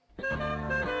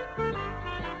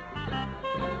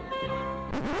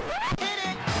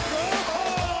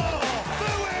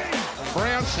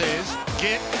Brown says,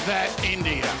 get that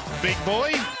India. Big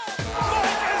boy.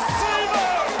 Maika,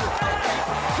 Sivo!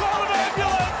 Call an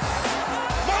ambulance!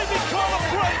 Maybe call a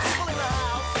police!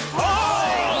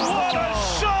 Oh, what a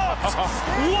shot!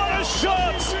 What a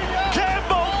shot!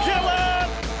 Campbell killer!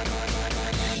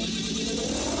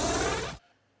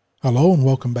 Hello and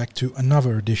welcome back to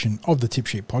another edition of the Tip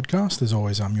Sheet podcast. As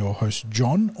always, I'm your host,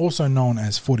 John, also known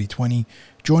as Forty20,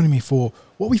 joining me for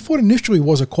what we thought initially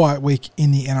was a quiet week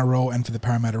in the NRL and for the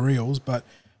Parramatta Eels, but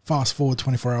fast forward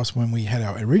 24 hours when we had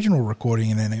our original recording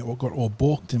and then it got all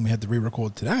balked and we had to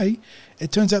re-record today,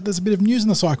 it turns out there's a bit of news in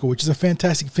the cycle, which is a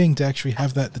fantastic thing to actually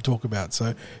have that to talk about.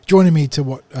 So joining me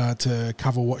to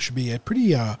cover what should be a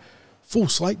pretty full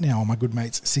slate now on my good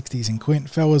mates Sixties and Clint.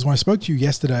 Fellas, when I spoke to you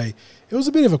yesterday, it was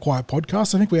a bit of a quiet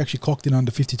podcast. I think we actually clocked in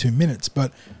under 52 minutes,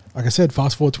 but like I said,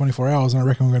 fast forward 24 hours and I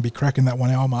reckon we're going to be cracking that 1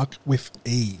 hour mark with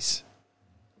ease.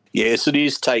 Yes, it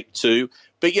is take two.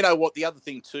 But you know what? The other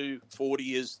thing too,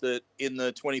 40, is that in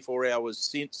the 24 hours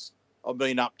since, I've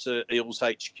been up to Eels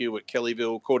HQ at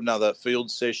Kellyville, caught another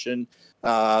field session,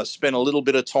 spent a little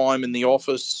bit of time in the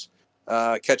office,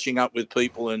 catching up with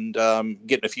people and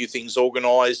getting a few things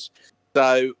organised.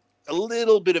 So a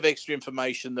little bit of extra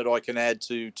information that I can add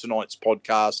to tonight's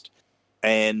podcast.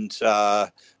 And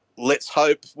let's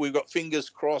hope, we've got fingers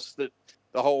crossed that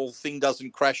the whole thing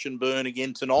doesn't crash and burn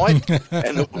again tonight,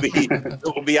 and we'll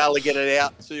be able to get it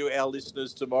out to our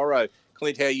listeners tomorrow.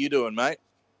 Clint, how you doing, mate?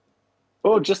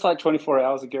 Well, just like 24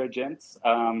 hours ago, gents,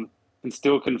 can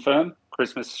still confirm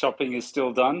Christmas shopping is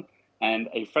still done. And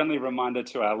a friendly reminder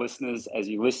to our listeners as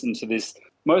you listen to this,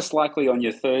 most likely on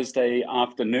your Thursday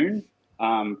afternoon,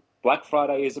 Black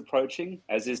Friday is approaching,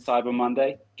 as is Cyber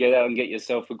Monday. Get out and get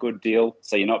yourself a good deal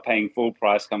so you're not paying full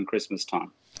price come Christmas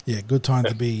time. Yeah, good time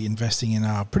to be investing in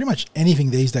pretty much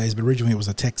anything these days, but originally it was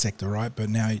the tech sector, right? But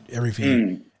now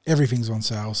everything's on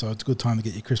sale, so it's a good time to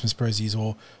get your Christmas prezzies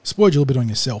or splurge a little bit on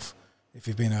yourself if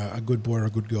you've been a good boy or a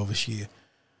good girl this year.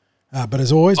 But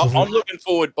as always... I'm looking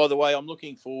forward, by the way,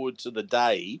 to the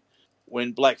day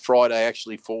when Black Friday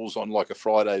actually falls on like a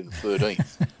Friday the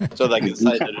 13th, so they can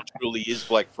say that it truly is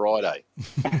Black Friday.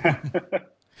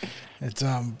 It's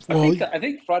I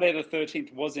think Friday the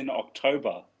 13th was in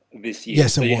October this year.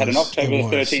 Yes, so you had an October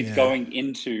the 13th going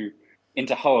into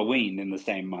Halloween in the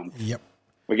same month. Yep.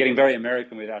 We're getting very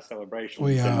American with our celebrations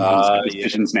We and are.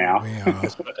 superstitions now. We are.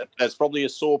 That's probably a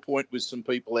sore point with some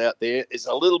people out there. It's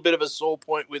a little bit of a sore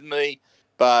point with me,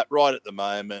 but right at the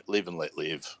moment, live and let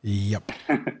live. Yep.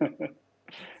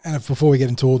 And before we get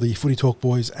into all the footy talk,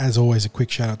 boys, as always, a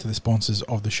quick shout out to the sponsors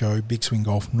of the show, Big Swing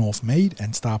Golf, North Mead,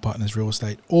 and Star Partners Real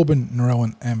Estate, Auburn,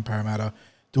 Narellan, and Parramatta,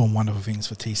 doing wonderful things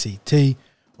for TCT.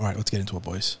 All right, let's get into it,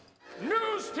 boys.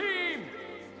 News team,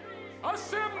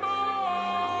 assemble!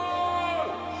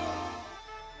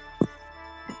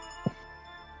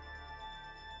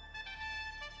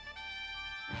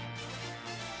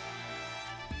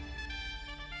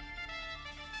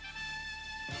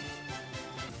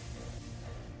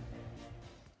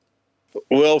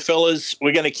 Well, fellas,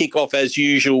 we're going to kick off as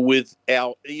usual with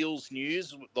our Eels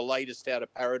news, the latest out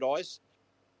of Paradise.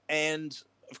 And,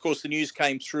 of course, the news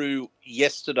came through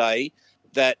yesterday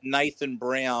that Nathan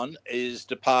Brown is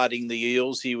departing the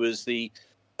Eels. He was the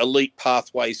Elite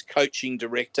Pathways coaching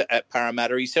director at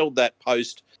Parramatta. He's held that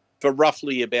post for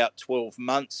roughly about 12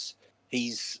 months.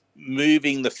 He's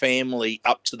moving the family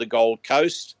up to the Gold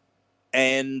Coast.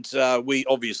 And we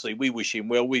wish him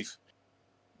well. We've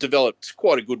developed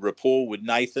quite a good rapport with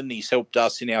Nathan. He's helped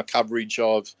us in our coverage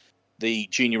of the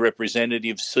junior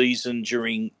representative season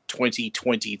during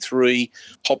 2023,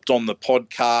 hopped on the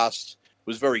podcast,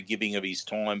 was very giving of his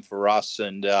time for us.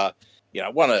 And, I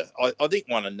think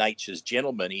one of nature's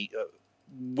gentlemen.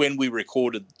 When we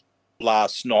recorded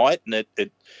last night, and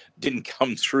it didn't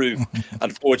come through,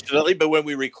 unfortunately, but when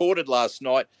we recorded last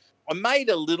night, I made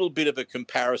a little bit of a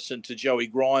comparison to Joey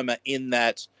Grimer in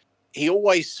that he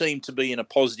always seemed to be in a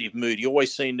positive mood. He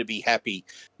always seemed to be happy,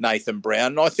 Nathan Brown.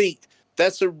 And I think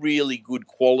that's a really good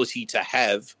quality to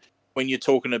have when you're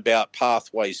talking about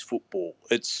Pathways football.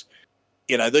 It's,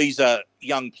 these are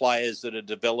young players that are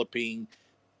developing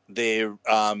their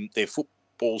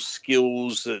football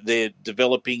skills. They're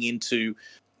developing into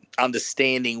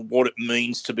understanding what it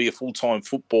means to be a full-time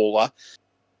footballer.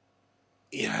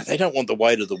 They don't want the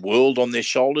weight of the world on their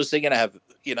shoulders. They're going to have,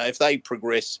 if they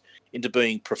progress into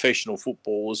being professional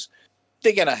footballers,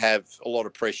 they're going to have a lot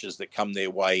of pressures that come their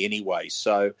way anyway.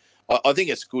 So I think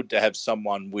it's good to have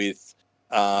someone with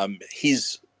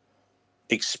his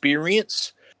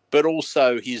experience but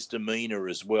also his demeanour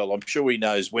as well. I'm sure he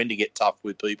knows when to get tough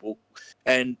with people,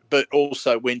 but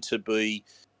also when to be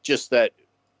just that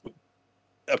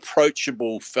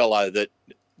approachable fellow that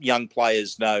young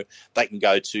players know they can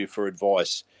go to for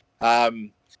advice. I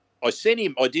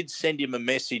did send him a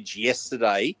message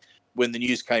yesterday when the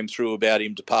news came through about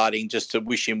him departing, just to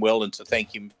wish him well and to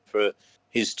thank him for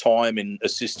his time in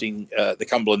assisting the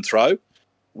Cumberland Throw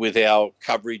with our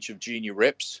coverage of junior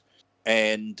reps.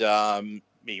 And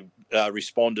he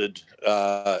responded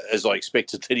as I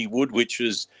expected that he would, which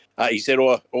was, he said,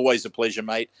 "Oh, always a pleasure,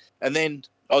 mate." And then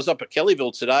I was up at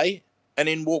Kellyville today, and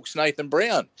in walks Nathan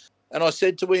Brown. And I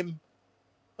said to him,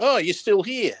 "Oh, you're still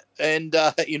here?" And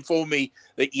he informed me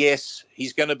that, yes,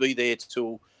 he's going to be there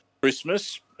till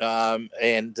Christmas.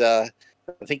 And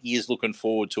I think he is looking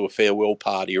forward to a farewell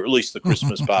party, or at least the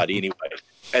Christmas party anyway,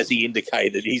 as he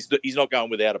indicated. He's not going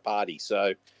without a party.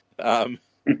 So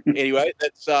anyway,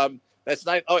 that's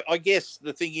Nate. I guess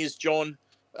the thing is, John,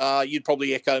 you'd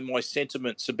probably echo my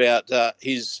sentiments about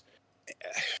his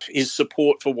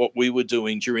support for what we were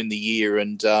doing during the year,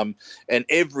 and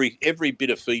every bit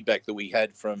of feedback that we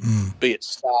had from be it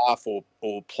staff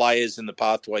or players in the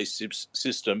pathway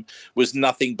system was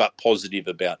nothing but positive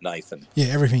about Nathan. Yeah,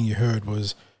 everything you heard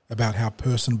was about how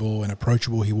personable and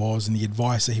approachable he was, and the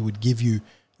advice that he would give you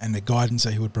and the guidance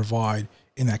that he would provide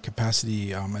in that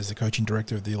capacity as the coaching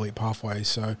director of the Elite Pathways.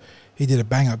 So he did a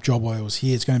bang-up job while he was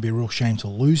here. It's going to be a real shame to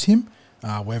lose him,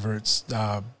 whether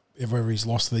he's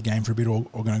lost to the game for a bit or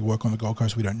going to work on the Gold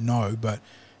Coast, we don't know. But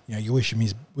you wish him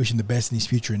the best in his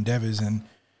future endeavours, and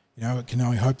can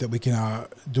only hope that we can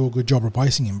do a good job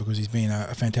replacing him, because he's been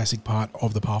a fantastic part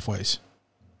of the Pathways.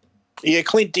 Yeah,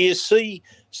 Clint, do you see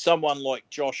someone like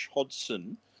Josh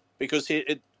Hodgson? Because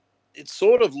it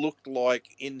sort of looked like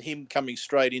in him coming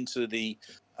straight into the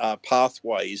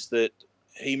Pathways that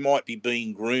he might be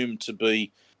being groomed to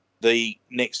be the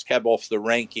next cab off the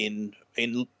rank in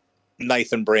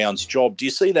Nathan Brown's job. Do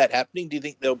you see that happening? Do you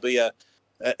think there'll be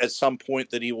at some point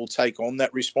that he will take on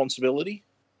that responsibility?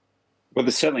 Well,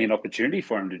 there's certainly an opportunity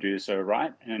for him to do so,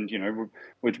 right? And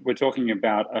we're talking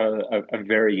about a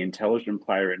very intelligent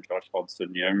player in Josh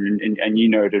Hodgson, and you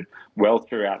noted well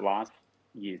throughout last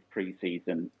year's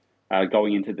preseason,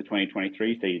 going into the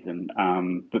 2023 season,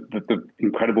 the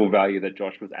incredible value that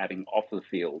Josh was adding off the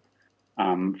field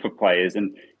for players.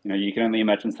 And you can only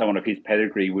imagine someone of his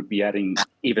pedigree would be adding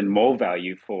even more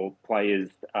value for players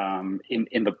in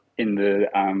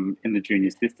the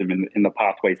junior system, in the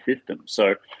pathway system.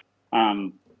 So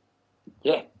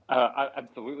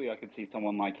absolutely, I could see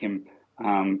someone like him,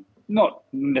 not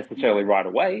necessarily right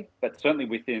away, but certainly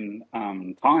within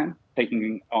time,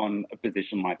 taking on a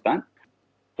position like that.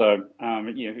 So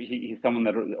he's someone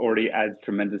that already adds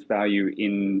tremendous value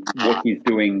in what he's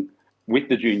doing with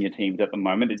the junior teams at the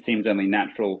moment. It seems only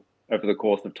natural over the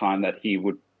course of time that he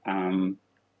would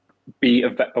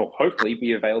hopefully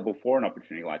be available for an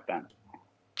opportunity like that.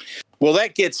 Well,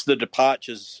 that gets the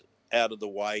departures out of the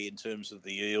way in terms of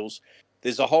the Eels.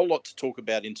 There's a whole lot to talk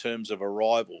about in terms of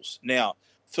arrivals. Now,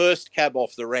 first cab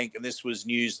off the rank, and this was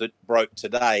news that broke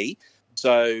today,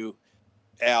 so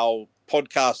our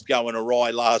podcast going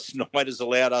awry last night has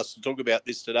allowed us to talk about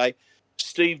this today.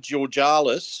 Steve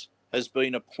Georgallis has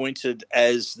been appointed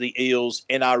as the Eels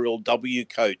NRLW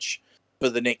coach for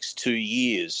the next 2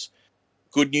 years.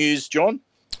 Good news, John?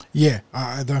 Yeah,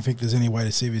 I don't think there's any way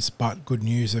to see this but good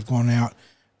news. They've gone out,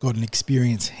 got an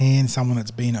experienced hand, someone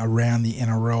that's been around the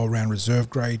NRL, around reserve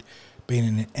grade, been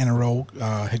in an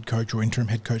NRL head coach or interim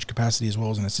head coach capacity, as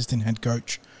well as an assistant head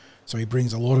coach. So he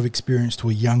brings a lot of experience to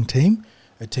a young team,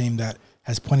 a team that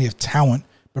has plenty of talent,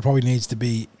 but probably needs to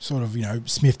be sort of,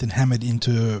 smithed and hammered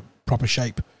into proper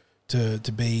shape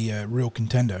to be a real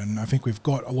contender. And I think we've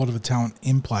got a lot of the talent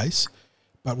in place,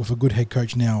 but with a good head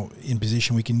coach now in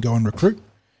position, we can go and recruit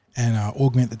and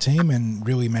augment the team and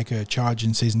really make a charge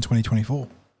in season 2024.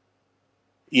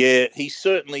 Yeah, he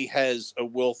certainly has a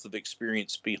wealth of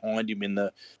experience behind him in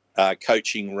the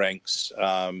coaching ranks.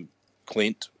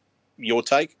 Clint, your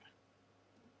take?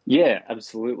 Yeah,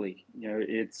 absolutely.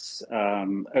 It's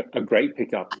a great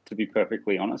pickup, to be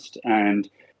perfectly honest. And,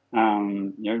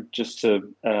 just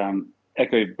to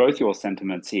echo both your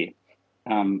sentiments here,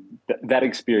 that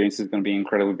experience is going to be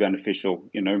incredibly beneficial.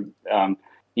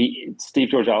 Steve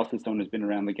Georgallis is someone who's been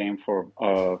around the game for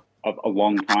a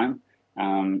long time.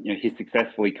 He's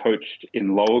successfully coached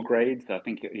in lower grades. I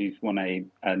think he's won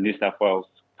a New South Wales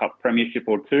Cup premiership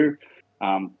or two.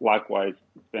 Likewise,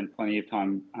 spent plenty of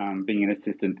time being an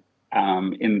assistant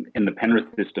in the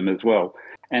Penrith system as well.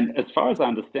 And as far as I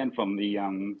understand from the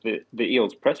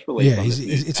Eels press release,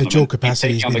 it's a dual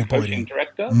capacity. He's been appointed coaching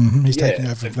director. He's taking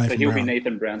over from Nathan so he'll Brown. be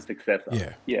Nathan Brown's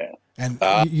successor. Yeah. And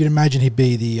you'd imagine he'd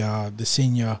be the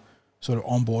senior sort of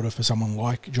onboarder for someone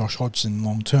like Josh Hodgson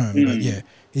long term. But yeah,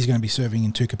 he's going to be serving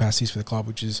in two capacities for the club,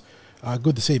 which is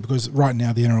good to see, because right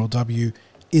now the NRLW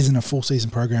isn't a full season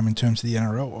program in terms of the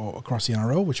NRL or across the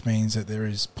NRL, which means that there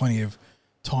is plenty of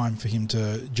time for him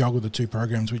to juggle the two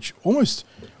programs, which almost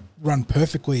run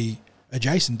perfectly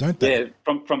adjacent, don't they? Yeah,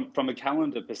 from a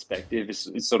calendar perspective,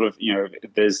 it's sort of,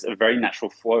 there's a very natural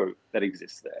flow that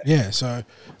exists there. Yeah, so,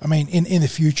 I mean, in the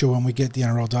future, when we get the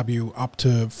NRLW up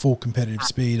to full competitive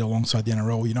speed alongside the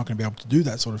NRL, you're not going to be able to do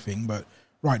that sort of thing, but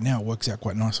right now it works out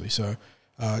quite nicely. So,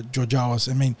 Georgallis,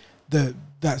 I mean,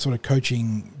 that sort of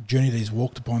coaching journey that he's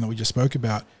walked upon that we just spoke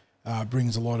about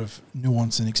brings a lot of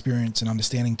nuance and experience and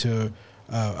understanding to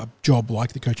a job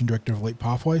like the coaching director of Elite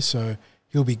Pathways, so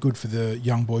he'll be good for the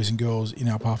young boys and girls in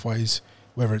our pathways,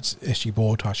 whether it's SG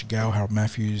Ball, Tasha Gale, Harold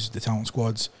Matthews, the talent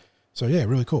squads. So, yeah,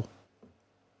 really cool.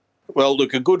 Well,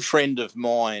 look, a good friend of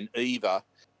mine, Eva,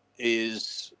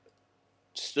 is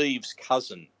Steve's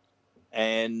cousin.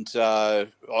 And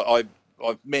I've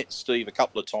met Steve a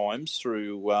couple of times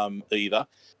through Eva.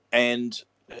 And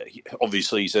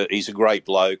obviously he's a great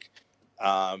bloke.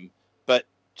 But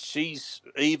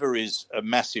Eva is a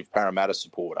massive Parramatta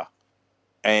supporter.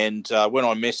 And when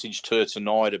I messaged her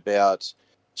tonight about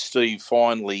Steve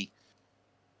finally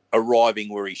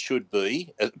arriving where he should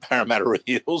be at Parramatta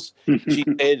Eels, she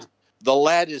said, the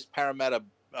lad is Parramatta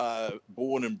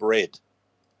born and bred,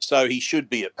 so he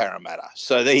should be at Parramatta.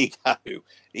 So there you go.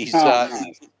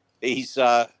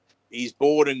 He's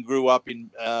born and grew up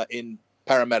in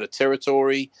Parramatta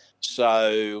territory,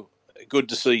 so good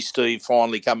to see Steve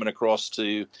finally coming across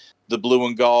to the blue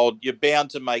and gold. You're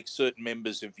bound to make certain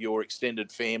members of your extended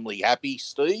family happy,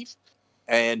 Steve,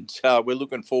 and we're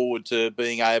looking forward to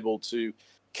being able to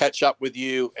catch up with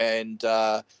you and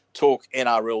talk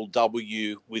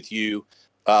NRLW with you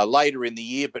later in the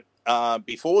year. But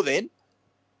before then,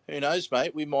 who knows,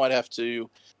 mate, we might have to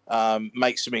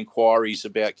make some inquiries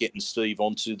about getting Steve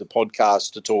onto the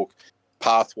podcast to talk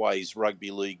Pathways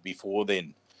Rugby League before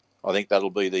then. I think that'll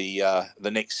be the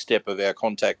next step of our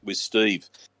contact with Steve.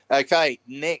 Okay,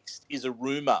 next is a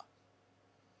rumour.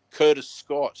 Curtis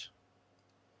Scott.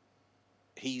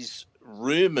 He's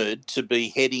rumoured to be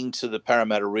heading to the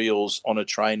Parramatta Eels on a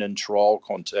train and trial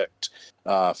contract,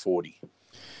 40.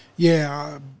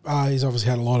 Yeah, he's obviously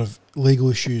had a lot of legal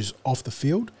issues off the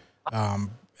field,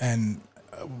 and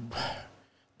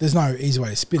there's no easy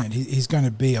way to spin it. He's going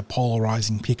to be a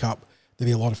polarising pickup. There'll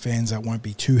be a lot of fans that won't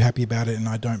be too happy about it, and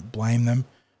I don't blame them.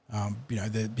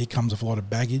 There becomes a lot of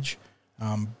baggage.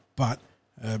 But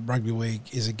rugby league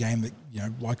is a game that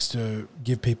likes to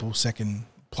give people second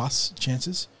plus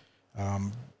chances.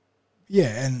 And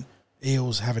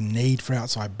Eels have a need for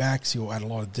outside backs. He'll add a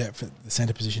lot of depth at the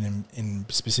centre position in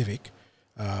specific.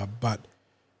 But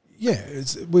yeah,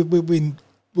 we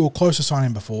were close to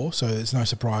signing before, so it's no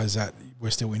surprise that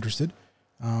we're still interested.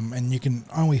 And you can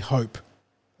only hope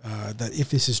that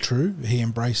if this is true, he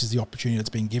embraces the opportunity that's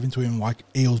been given to him, like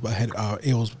Eels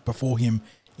before him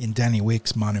in Danny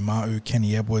Wicks, Manu Ma'u,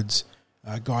 Kenny Edwards,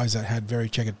 guys that had very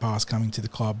checkered past coming to the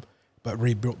club, but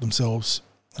rebuilt themselves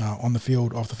on the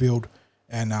field, off the field,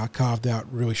 and carved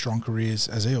out really strong careers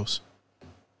as Eels.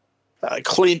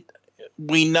 Clint,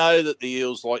 we know that the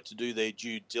Eels like to do their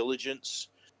due diligence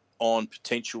on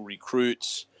potential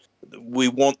recruits. We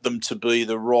want them to be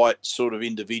the right sort of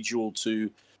individual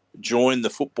to join the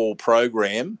football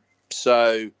program.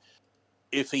 So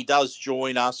if he does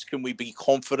join us, can we be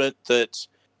confident that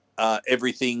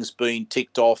everything's been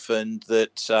ticked off and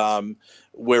that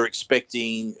we're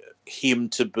expecting him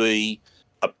to be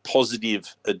a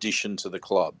positive addition to the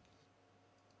club?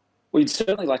 We'd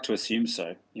certainly like to assume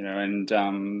so, and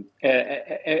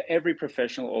every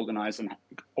professional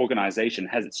organisation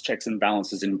has its checks and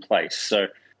balances in place. So,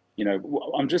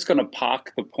 I'm just going to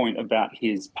park the point about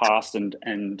his past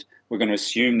and we're going to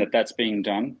assume that that's being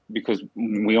done because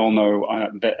we all know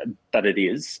that it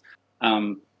is.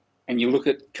 And you look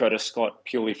at Curtis Scott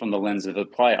purely from the lens of a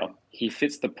player. He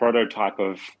fits the prototype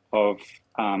of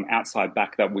outside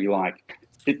back that we like.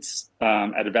 Sits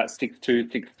at about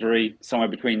 6'2", 6'3", somewhere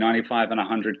between 95 and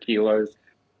 100 kilos.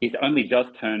 He's only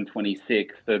just turned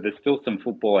 26, so there's still some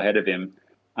football ahead of him.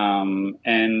 And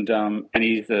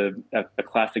he's a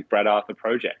classic Brad Arthur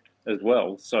project as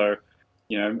well. So,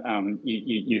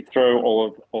 you throw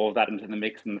all of that into the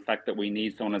mix, and the fact that we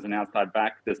need someone as an outside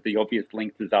back. There's the obvious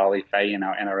link to Zali Faye in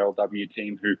our NRLW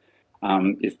team, who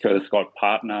is Curtis Scott's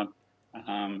partner.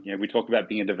 We talk about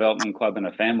being a development club and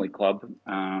a family club.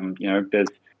 There's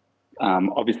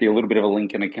obviously a little bit of a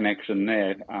link and a connection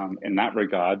there in that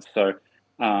regard. So,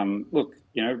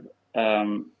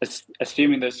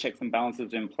 assuming those checks and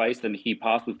balances are in place and he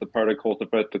passes the protocols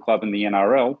of both the club and the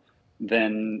NRL,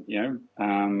 then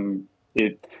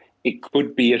it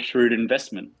could be a shrewd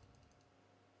investment.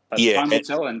 But time will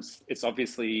tell, and it's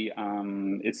obviously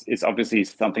it's obviously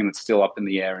something that's still up in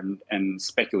the air and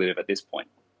speculative at this point.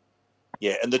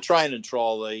 Yeah, and the train and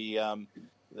trial,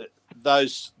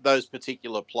 those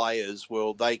particular players,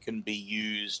 well, they can be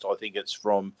used. I think it's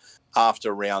from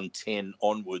after round 10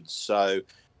 onwards. So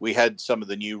we had some of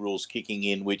the new rules kicking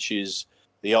in, which is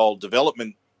the old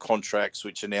development contracts,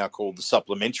 which are now called the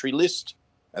supplementary list,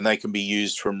 and they can be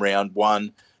used from round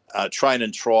 1. Train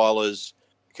and trialers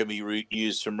can be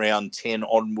used from round 10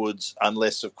 onwards,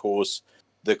 unless, of course,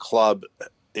 the club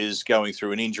is going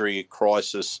through an injury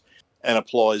crisis and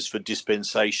applies for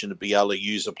dispensation to be able to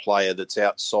use a player that's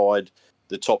outside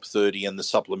the top 30 and the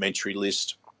supplementary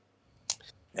list.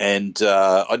 And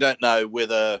I don't know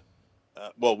whether,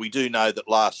 we do know that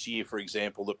last year, for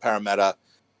example, that Parramatta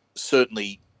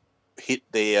certainly hit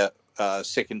their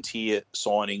second tier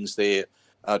signings, their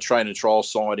train and trial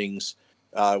signings,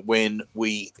 when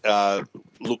we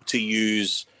look to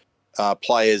use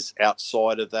players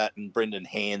outside of that. And Brendan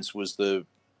Hands was the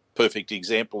perfect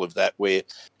example of that, where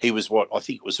he was I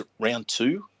think it was round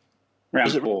 2?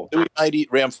 Round 4.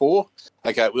 Round 4?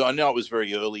 Okay, well, I know it was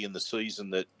very early in the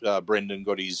season that Brendan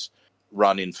got his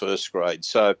run in first grade.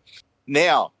 So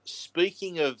now,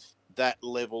 speaking of that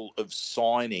level of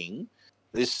signing,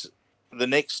 the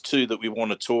next two that we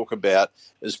want to talk about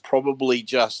is probably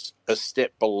just a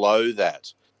step below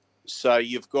that. So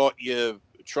you've got your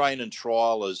train and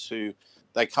trialers who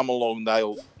they come along,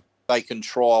 they can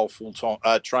trial full time,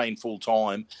 train full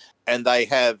time, and they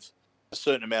have a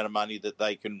certain amount of money that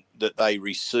they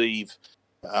receive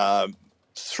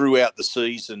throughout the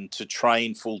season to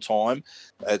train full time.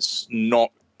 It's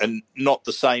not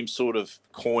the same sort of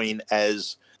coin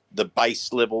as the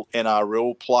base level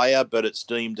NRL player, but it's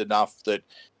deemed enough that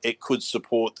it could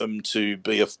support them to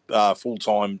be a full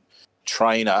time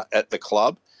trainer at the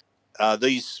club.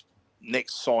 These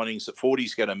next signings that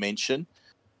 40's going to mention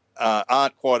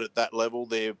aren't quite at that level.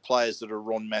 They're players that are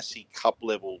Ron Massey Cup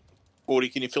level. 40,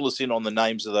 can you fill us in on the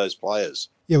names of those players?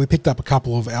 Yeah, we picked up a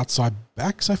couple of outside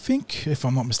backs, I think, if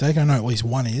I'm not mistaken. I know at least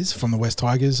one is from the Wests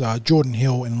Tigers, Jordan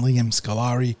Hill and Liam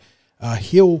Scolari.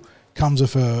 Hill comes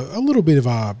with a little bit of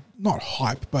not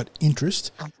hype, but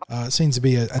interest. Seems to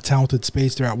be a talented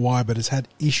speedster out wide, but has had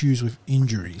issues with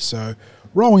injury. So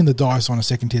rolling the dice on a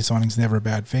second-tier signing is never a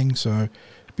bad thing. So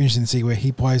it'll be interesting to see where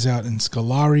he plays out. And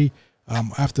Scolari, I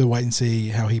have to wait and see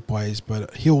how he plays,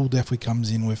 but Hill definitely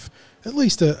comes in with at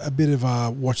least a bit of a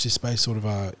watch this space sort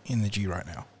of energy right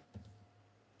now.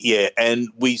 Yeah, and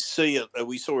we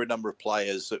saw a number of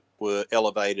players that were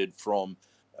elevated from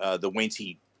the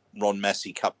Wenty Ron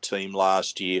Massey Cup team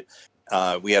last year.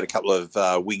 We had a couple of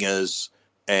wingers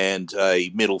and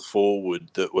a middle forward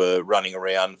that were running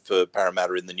around for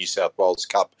Parramatta in the New South Wales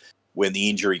Cup when the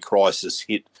injury crisis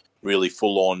hit really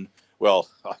full on. Well,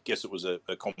 I guess it was a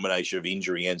combination of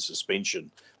injury and suspension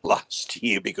last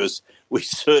year, because we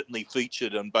certainly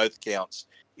featured on both counts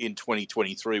in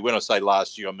 2023. When I say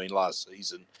last year, I mean last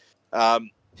season.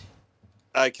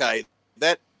 Okay,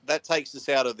 that takes us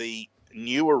out of the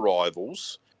new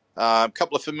arrivals. A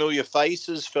couple of familiar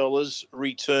faces, fellas,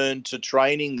 returned to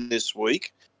training this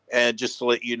week. And just to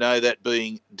let you know, that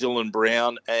being Dylan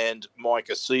Brown and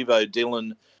Maika Sivo.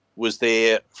 Dylan was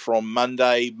there from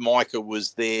Monday. Maika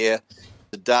was there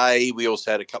today. We also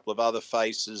had a couple of other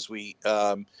faces. We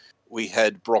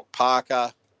had Brock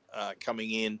Parker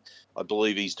coming in. I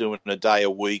believe he's doing a day a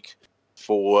week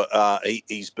for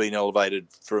he's been elevated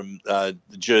from the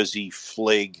Jersey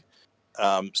Flegg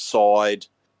side,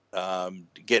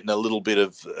 getting a little bit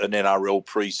of an NRL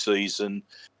pre-season.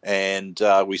 And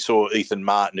we saw Ethan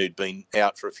Martin, who'd been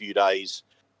out for a few days.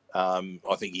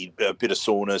 I think he a bit of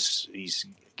soreness. He's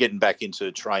getting back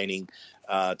into training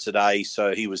today,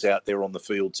 so he was out there on the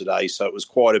field today. So it was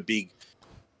quite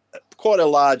a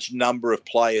large number of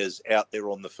players out there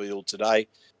on the field today.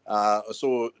 I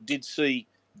did see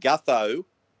Gutho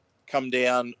come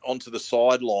down onto the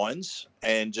sidelines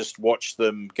and just watch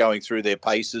them going through their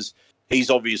paces. He's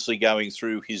obviously going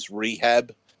through his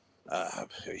rehab.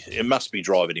 It must be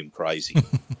driving him crazy.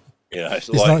 You know,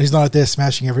 he's not out there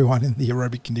smashing everyone in the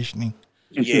aerobic conditioning.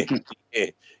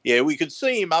 Yeah. We could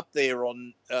see him up there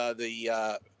on the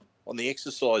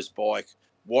exercise bike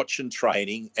watching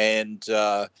training, and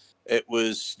it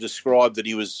was described that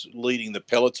he was leading the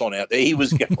peloton out there. He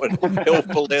was going hell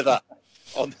for leather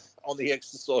on the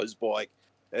exercise bike.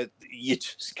 You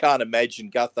just can't imagine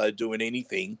Gutho doing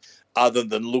anything other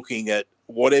than looking at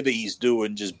whatever he's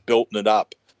doing, just belting it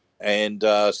up. And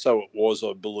so it was,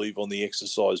 I believe, on the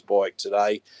exercise bike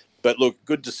today. But look,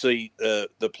 good to see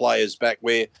the players back,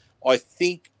 where I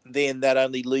think then that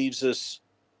only leaves us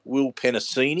Will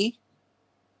Penasini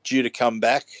due to come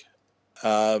back.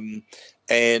 And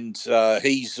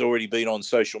he's already been on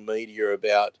social media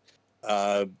about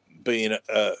being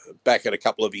back at a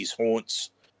couple of his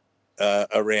haunts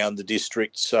around the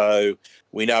district. So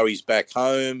we know he's back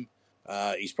home.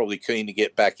 He's probably keen to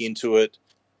get back into it.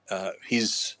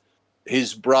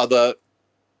 His brother,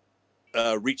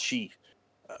 Richie,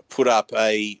 put up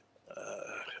a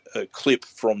clip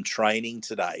from training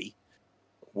today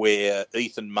where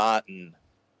Ethan Martin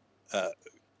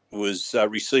was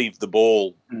received the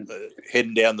ball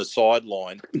heading down the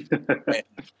sideline. And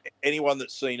anyone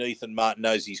that's seen Ethan Martin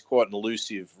knows he's quite an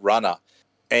elusive runner,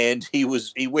 and he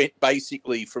went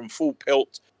basically from full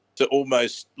pelt to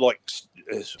almost like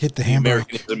hit the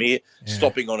handbrake, here,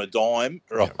 stopping on a dime,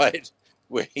 right? Yep.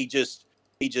 Where he just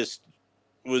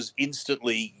was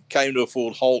instantly came to a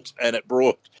full halt, and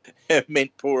it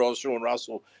meant poor old Sean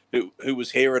Russell, who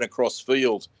was herring across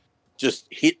field, he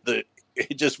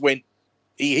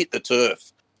hit the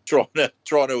turf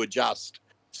trying to adjust.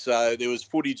 So there was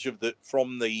footage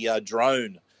from the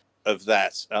drone of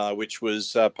that, which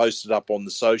was posted up on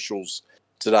the socials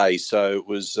today. So it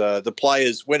was the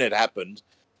players, when it happened,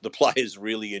 the players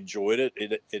really enjoyed it.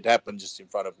 It happened just in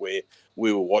front of where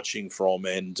we were watching from,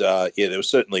 and there were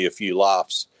certainly a few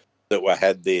laughs that were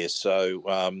had there. So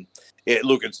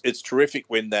look, it's terrific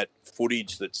when that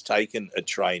footage that's taken at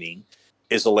training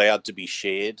is allowed to be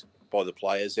shared by the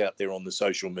players out there on the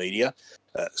social media,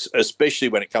 especially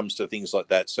when it comes to things like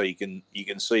that. So you can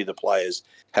see the players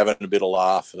having a bit of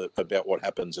laugh about what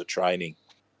happens at training.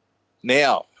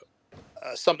 Now,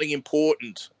 something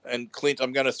important, and Clint,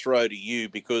 I'm going to throw to you,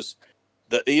 because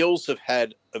the Eels have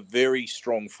had a very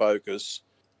strong focus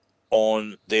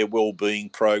on their wellbeing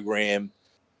program.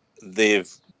 The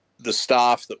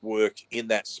staff that work in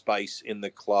that space in the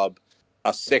club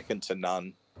are second to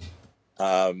none.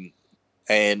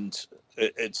 And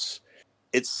it's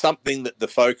something that the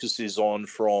focus is on,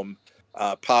 from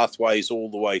pathways all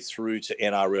the way through to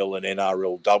NRL and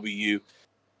NRLW.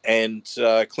 And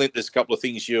Clint, there's a couple of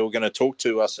things you're going to talk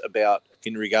to us about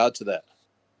in regard to that.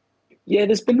 Yeah,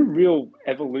 there's been a real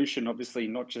evolution, obviously,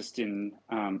 not just in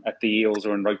at the Eels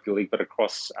or in rugby league, but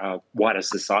across wider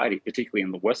society, particularly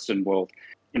in the Western world,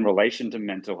 in relation to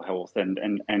mental health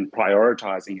and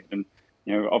prioritising it. And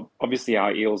obviously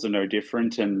our Eels are no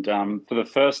different. And for the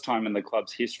first time in the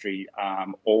club's history,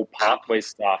 all pathway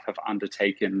staff have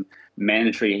undertaken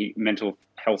mandatory mental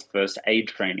health first aid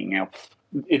training. Now,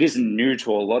 it isn't new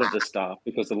to a lot of the staff,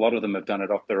 because a lot of them have done it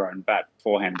off their own bat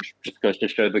beforehand, which just goes to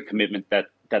show the commitment that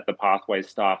the pathway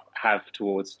staff have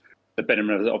towards the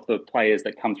betterment of the players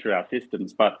that come through our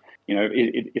systems. But,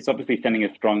 it's obviously sending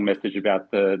a strong message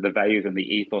about the values and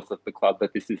the ethos of the club,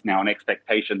 that this is now an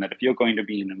expectation that if you're going to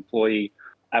be an employee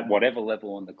at whatever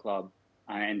level in the club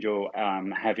and you're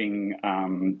having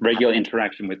regular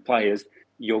interaction with players,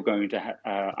 you're going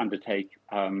to undertake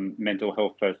mental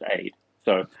health first aid.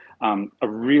 So a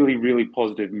really, really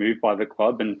positive move by the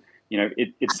club. And,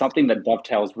 it's something that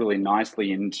dovetails really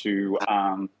nicely into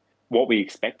what we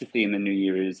expect to see in the new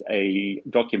year is a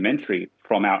documentary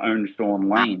from our own Sean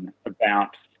Lane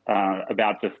about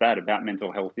just that, about mental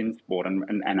health in sport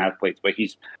and athletes, where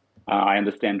he's, I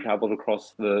understand, travelled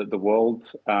across the world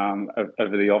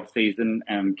over the off-season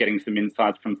and getting some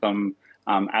insights from some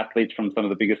athletes from some of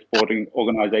the biggest sporting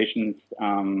organisations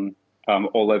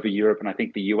all over Europe, and I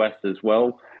think the US as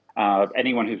well.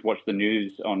 Anyone who's watched the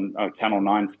news on Channel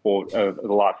 9 Sport over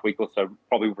the last week or so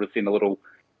probably would have seen a little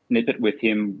snippet with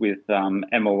him with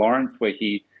Emma Lawrence, where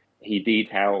he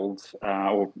detailed,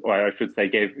 or I should say,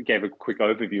 gave a quick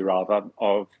overview rather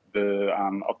of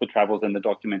the travels and the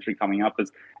documentary coming up,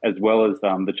 as well as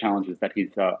the challenges that his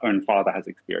own father has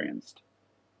experienced.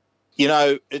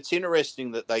 It's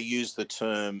interesting that they use the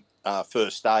term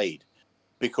first aid,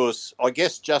 because I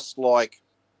guess just like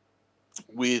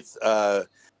with a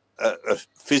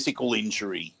physical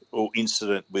injury or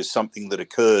incident with something that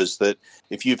occurs, that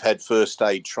if you've had first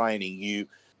aid training,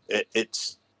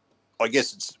 it's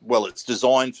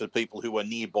designed for people who are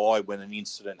nearby when an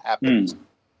incident happens,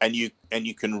 and you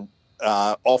can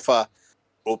offer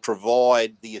or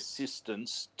provide the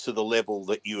assistance to the level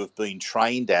that you have been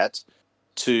trained at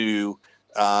to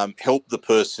help the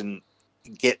person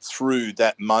get through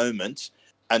that moment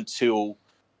until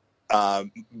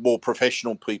more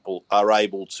professional people are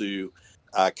able to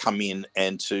come in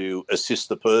and to assist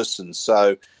the person.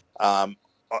 So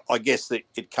I guess that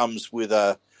it comes with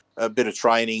a bit of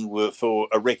training for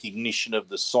a recognition of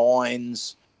the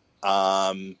signs.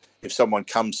 If someone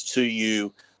comes to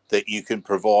you, that you can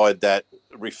provide that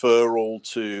referral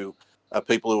to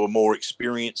people who are more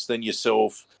experienced than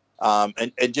yourself,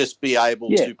 and just be able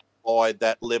to provide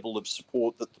that level of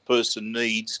support that the person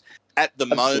needs at the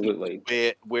moment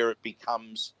where it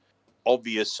becomes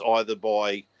obvious, either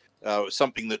by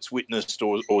something that's witnessed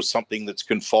or something that's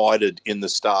confided in the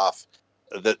staff,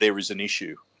 that there is an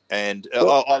issue. And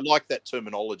I like that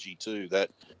terminology too, that,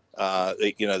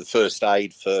 the first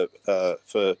aid for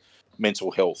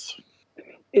mental health.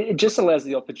 It just allows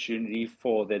the opportunity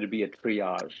for there to be a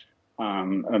triage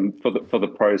for the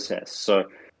process. So,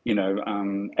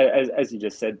 as you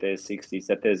just said there, 60s,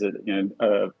 that there's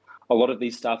a lot of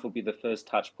these staff will be the first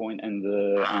touch point and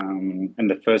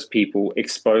the first people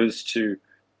exposed to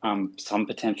some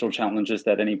potential challenges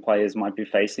that any players might be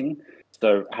facing.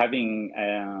 So having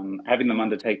them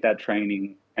undertake that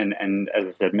training and as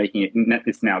I said, making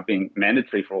it's now being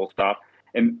mandatory for all staff,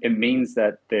 it means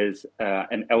that there's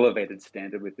an elevated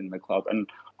standard within the club, and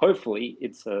hopefully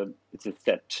it's a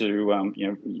step to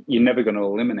you're never going to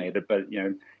eliminate it, but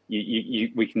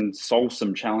we can solve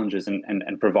some challenges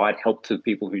and provide help to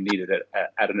people who need it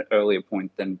at an earlier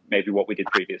point than maybe what we did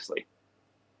previously.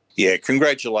 Yeah,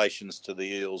 congratulations to the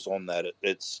Eels on that.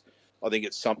 I think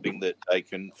it's something that they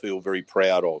can feel very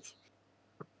proud of.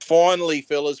 Finally,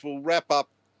 fellas, we'll wrap up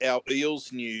our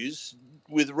Eels news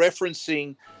with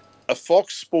referencing a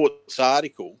Fox Sports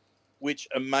article, which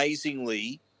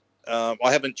amazingly, I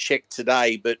haven't checked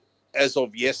today, but as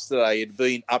of yesterday, it had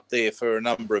been up there for a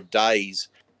number of days,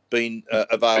 been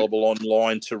available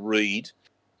online to read.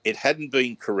 It hadn't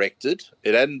been corrected.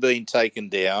 It hadn't been taken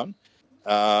down.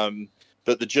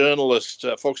 But the journalist,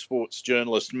 Fox Sports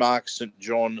journalist Mark St.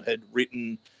 John, had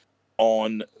written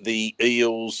on the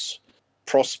Eels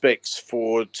prospects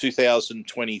for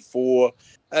 2024.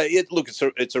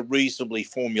 It's a reasonably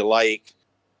formulaic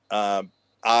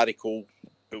article,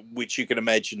 which you can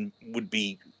imagine could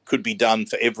be done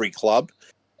for every club,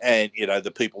 and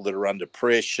the people that are under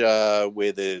pressure,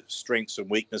 where the strengths and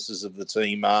weaknesses of the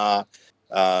team are,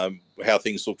 how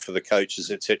things look for the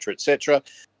coaches, etc., etc.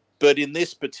 But in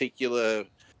this particular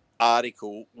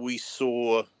article, we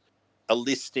saw a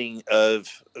listing of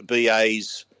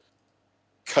BA's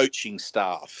coaching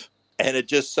staff, and it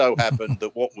just so happened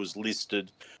that what was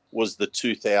listed was the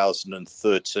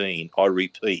 2013, I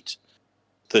repeat,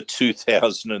 the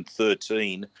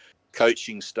 2013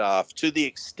 coaching staff, to the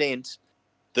extent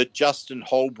that Justin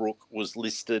Holbrook was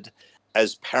listed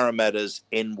as Parramatta's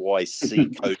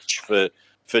NYC coach for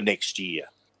next year.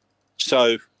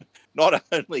 So not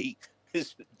only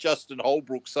is Justin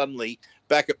Holbrook suddenly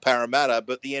back at Parramatta,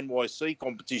 but the NYC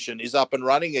competition is up and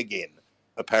running again,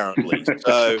 apparently.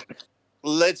 So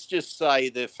let's just say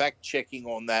the fact-checking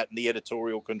on that and the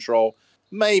editorial control,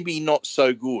 maybe not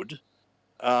so good,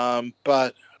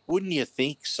 but wouldn't you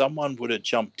think someone would have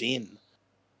jumped in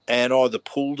and either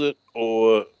pulled it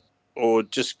or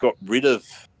just got rid of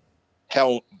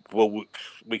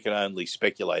we can only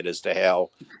speculate as to how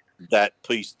that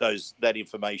piece, that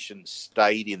information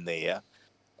stayed in there.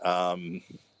 But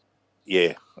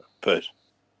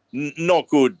not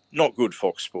good,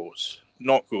 Fox Sports.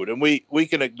 Not good. And we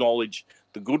can acknowledge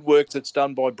the good work that's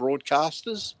done by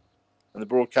broadcasters and the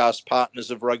broadcast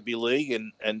partners of rugby league.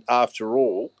 And after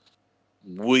all,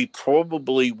 we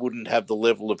probably wouldn't have the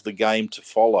level of the game to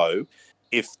follow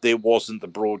if there wasn't the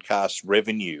broadcast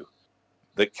revenue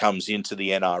that comes into the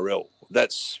NRL.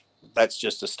 That's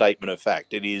just a statement of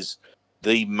fact. It is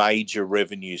the major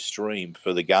revenue stream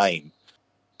for the game.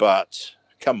 But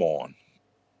come on.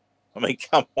 I mean,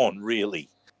 come on, really.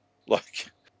 Like,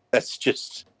 that's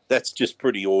just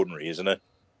pretty ordinary, isn't it?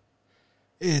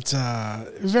 It's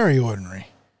very ordinary.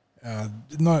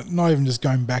 Not even just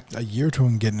going back a year or two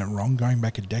and getting it wrong, going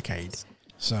back a decade.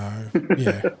 So,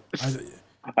 yeah.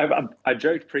 I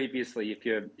joked previously, if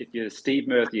you're Steve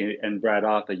Murphy and Brad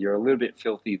Arthur, you're a little bit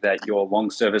filthy that your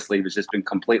long service leave has just been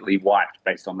completely wiped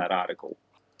based on that article.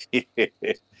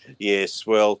 Yes,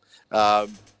 well,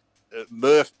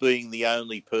 Murph being the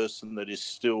only person that is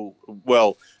still,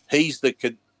 well, he's the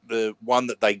one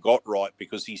that they got right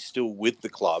because he's still with the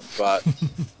club. But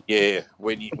yeah,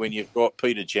 when you've got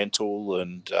Peter Gentle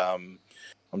and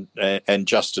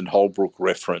Justin Holbrook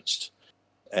referenced.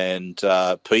 And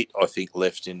Pete, I think,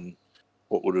 left in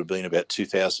what would have been about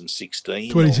 2016.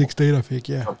 2016, I think,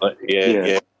 yeah.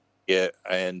 Yeah.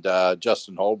 And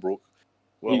Justin Holbrook.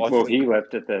 He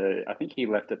left at the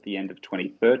end of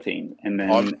 2013, and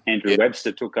then Andrew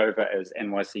Webster took over as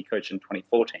NYC coach in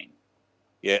 2014.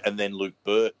 Yeah, and then Luke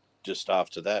Burt just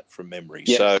after that from memory.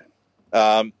 Yeah.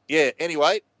 So,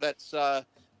 anyway, that's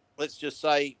let's just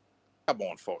say, come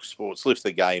on, Fox Sports, lift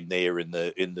the game there in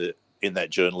that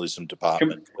journalism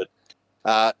department.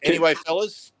 But anyway,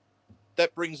 fellas,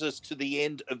 that brings us to the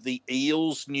end of the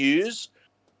Eels news.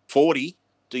 40,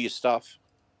 do your stuff.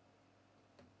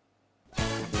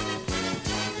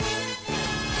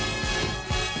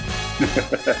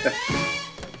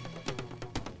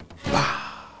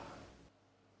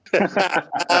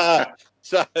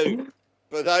 So,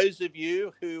 for those of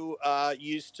you who are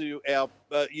used to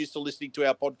listening to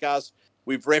our podcast,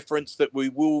 we've referenced that we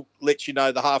will let you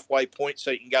know the halfway point,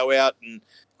 so you can go out and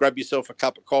grab yourself a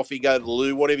cup of coffee, go to the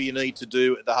loo, whatever you need to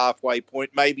do at the halfway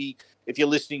point. Maybe if you're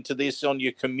listening to this on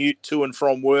your commute to and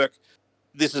from work,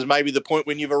 this is maybe the point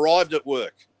when you've arrived at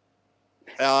work.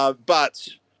 But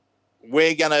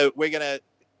we're gonna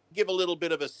give a little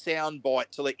bit of a sound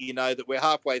bite to let you know that we're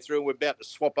halfway through and we're about to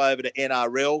swap over to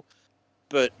NRL.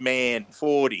 But man,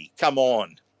 40, come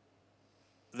on.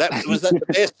 Was that the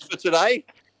best for today?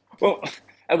 Well,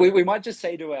 we might just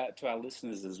say to our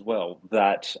listeners as well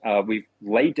that we've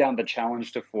laid down the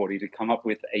challenge to 40 to come up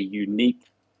with a unique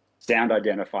sound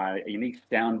identifier, a unique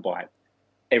sound bite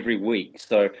every week.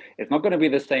 So it's not going to be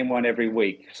the same one every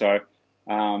week. So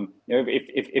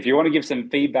if you want to give some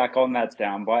feedback on that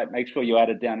sound bite, make sure you add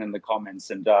it down in the comments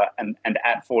and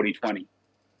at 4020.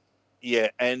 Yeah,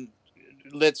 and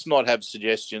let's not have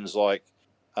suggestions like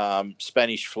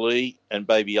Spanish flea and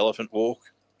baby elephant walk.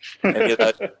 Any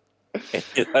of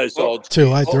those old. Too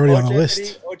late, they're already on the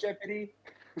list. Or Jeopardy.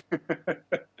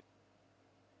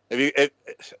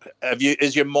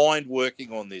 Is your mind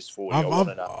working on this for you?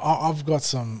 I've got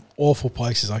some awful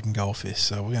places I can go off this,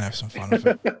 so we're going to have some fun with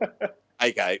it.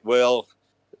 Okay, well,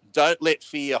 don't let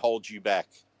fear hold you back.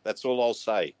 That's all I'll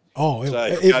say. Oh,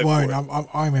 it won't.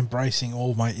 I'm embracing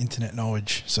all my internet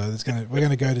knowledge, so we're going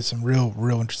to go to some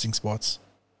real interesting spots.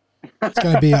 It's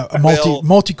going to be a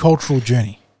multicultural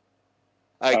journey.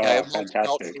 Okay, a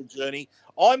multicultural journey.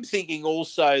 I'm thinking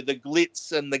also the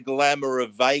glitz and the glamour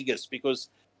of Vegas, because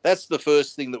that's the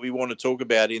first thing that we want to talk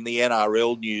about in the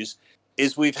NRL news.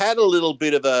 Is we've had a little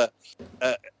bit of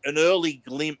an early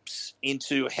glimpse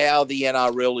into how the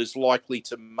NRL is likely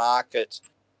to market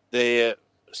their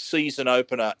season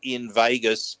opener in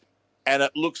Vegas, and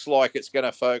it looks like it's going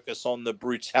to focus on the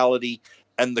brutality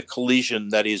and the collision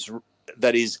that is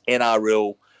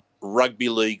NRL rugby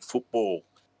league football.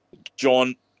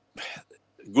 John,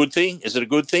 good thing? Is it a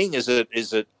good thing?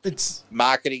 It's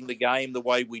marketing the game the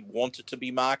way we want it to be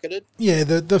marketed? Yeah,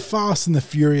 the fast and the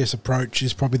furious approach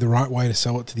is probably the right way to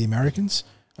sell it to the Americans.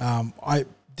 I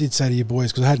did say to you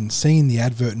boys, because I hadn't seen the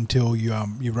advert until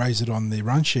you raised it on the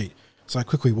run sheet, so I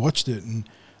quickly watched it, and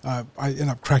I ended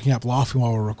up cracking up laughing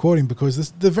while we were recording,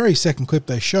 because the very second clip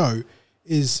they show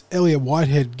is Elliot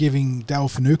Whitehead giving Dale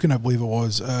Finucane, I believe it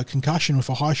was, a concussion with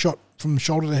a high shot from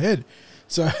shoulder to head.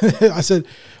 So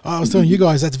I was telling you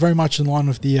guys, that's very much in line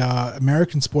with the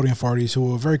American sporting authorities, who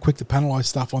were very quick to penalise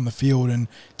stuff on the field and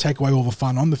take away all the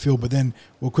fun on the field, but then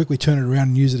will quickly turn it around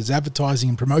and use it as advertising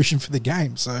and promotion for the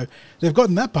game. So they've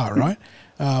gotten that part right.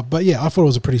 But yeah, I thought it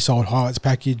was a pretty solid highlights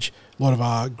package. A lot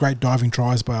of great diving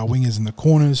tries by our wingers in the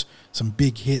corners, some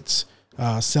big hits,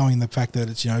 selling the fact that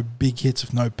it's, big hits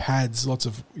with no pads, lots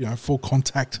of, full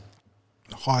contact,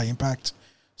 high impact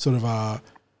sort of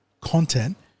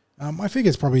content. I think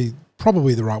it's probably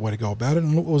the right way to go about it.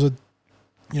 And it was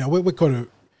we're kind of,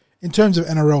 in terms of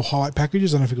NRL highlight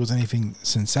packages, I don't think it was anything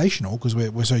sensational, because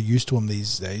we're so used to them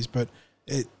these days, but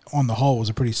it, on the whole, was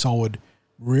a pretty solid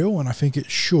reel, and I think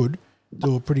it should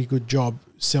do a pretty good job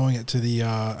selling it to the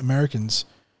Americans,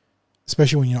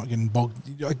 especially when you're not getting bogged.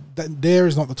 There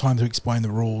is not the time to explain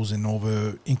the rules and all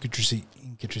the intricacies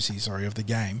of the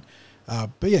game.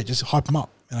 But yeah, just hype them up,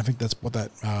 and I think that's what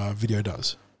that video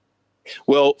does.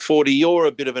 Well, 40, you're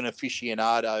a bit of an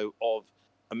aficionado of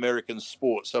American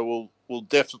sport, so we'll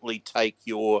definitely take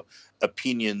your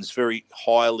opinions very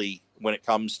highly when it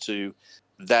comes to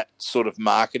that sort of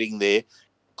marketing there.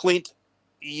 Clint,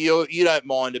 you don't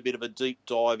mind a bit of a deep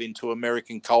dive into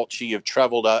American culture. You've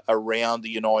travelled around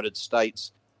the United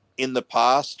States in the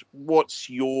past. What's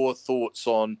your thoughts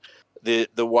on the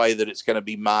way that it's going to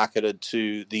be marketed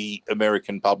to the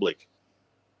American public?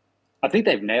 I think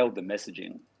they've nailed the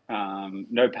messaging.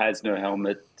 No pads, no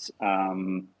helmets,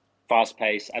 fast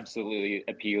pace, absolutely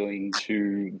appealing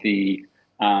to the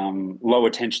low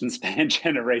attention span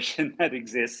generation that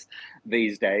exists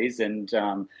these days, and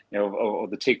or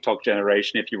the TikTok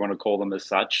generation, if you want to call them as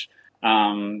such.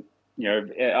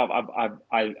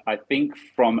 I think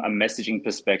from a messaging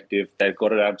perspective, they've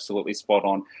got it absolutely spot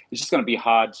on. It's just going to be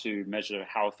hard to measure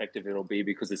how effective it'll be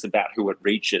because it's about who it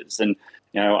reaches. And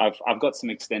I've got some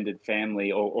extended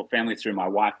family or family through my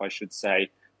wife, I should say,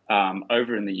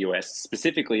 over in the US,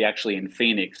 specifically actually in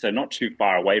Phoenix, so not too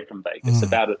far away from Vegas.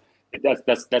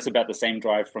 That's about the same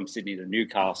drive from Sydney to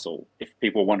Newcastle. If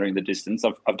people are wondering the distance,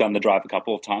 I've done the drive a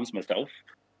couple of times myself,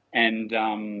 and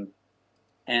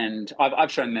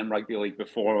I've shown them rugby league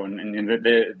before, and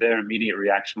their immediate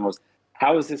reaction was,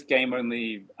 "How is this game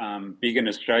only big in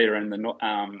Australia and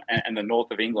the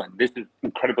north of England? This is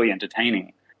incredibly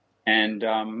entertaining." And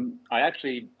I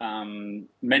actually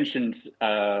mentioned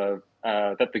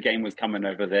that the game was coming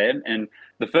over there, and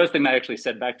the first thing they actually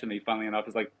said back to me, funnily enough,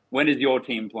 is like, "When is your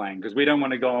team playing? Because we don't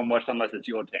want to go and watch unless it's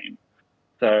your team."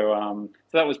 So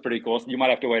that was pretty cool. So you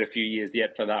might have to wait a few years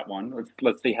yet for that one.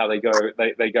 Let's see how they go.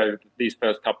 They go these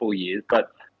first couple of years,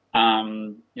 but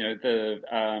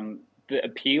the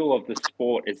appeal of the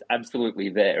sport is absolutely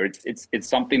there. It's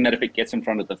something that if it gets in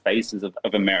front of the faces of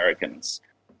Americans,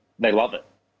 they love it.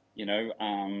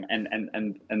 And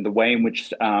the way in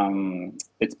which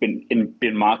it's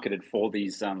been marketed for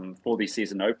these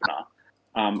season opener,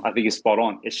 I think is spot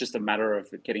on. It's just a matter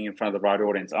of getting in front of the right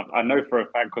audience. I know for a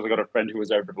fact because I got a friend who was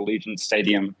over at Allegiant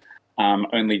Stadium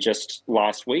only just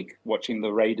last week watching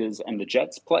the Raiders and the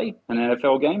Jets play an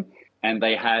NFL game, and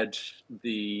they had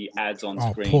the ads on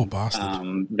screen. Poor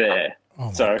bastard. There.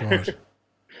 Oh my God.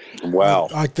 Wow.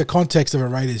 Like the context of a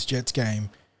Raiders-Jets game,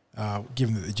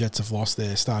 given that the Jets have lost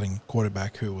their starting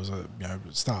quarterback who was a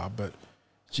star, but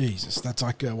Jesus, that's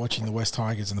like watching the Wests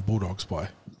Tigers and the Bulldogs play.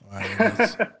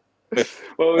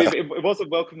 Well, it was a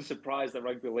welcome surprise that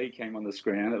rugby league came on the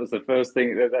screen, and it was the first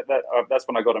thing that's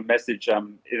when I got a message. I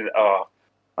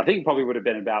think it probably would have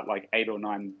been about like 8 or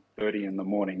 9:30 in the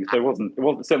morning, so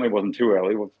it certainly wasn't too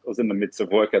early. It was in the midst of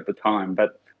work at the time,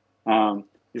 but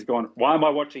he's going, "Why am I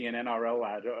watching an NRL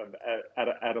ad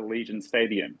at Allegiant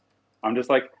Stadium?" I'm just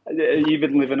like, "You've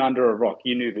been living under a rock.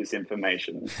 You knew this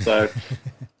information." So,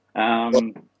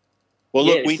 look,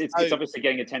 it's obviously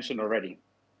getting attention already.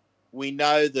 We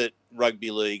know that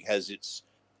rugby league has its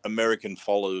American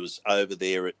followers over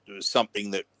there. It was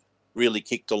something that really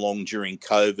kicked along during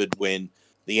COVID when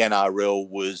the NRL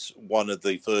was one of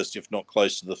the first, if not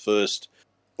close to the first,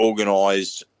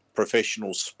 organised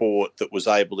professional sport that was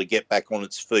able to get back on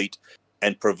its feet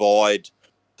and provide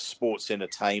sports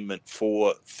entertainment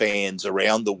for fans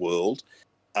around the world.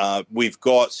 We've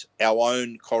got our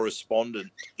own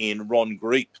correspondent in Ron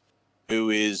Greep, who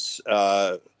is...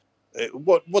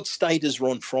 What state is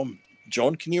Ron from,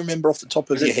 John? Can you remember off the top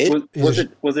of your head? Was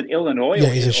it Illinois?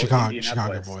 Yeah, he's a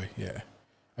Chicago boy. Yeah,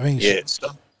 I think. Yeah,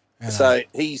 so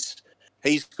he's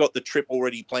got the trip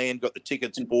already planned, got the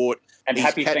tickets bought. And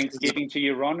happy Thanksgiving to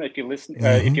you, Ron. If you're listening,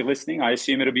 if you're listening, I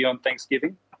assume it'll be on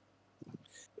Thanksgiving.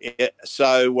 Yeah,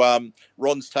 so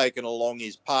Ron's taken along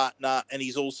his partner, and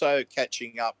he's also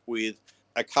catching up with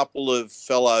a couple of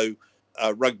fellow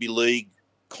rugby league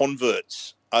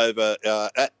converts over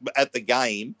at the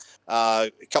game,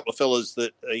 a couple of fellas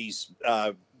that he's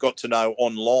got to know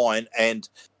online, and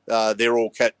they're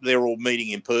all meeting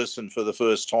in person for the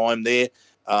first time there.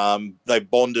 They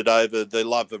bonded over the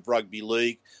love of rugby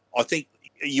league. I think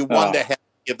you wonder how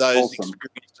many of those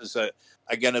experiences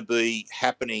are going to be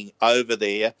happening over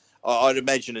there. I'd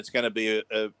imagine it's going to be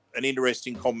an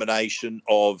interesting combination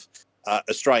of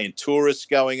Australian tourists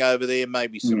going over there,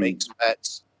 maybe some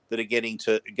expats that are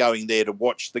going there to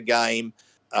watch the game.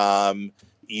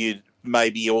 You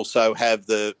maybe also have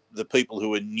the people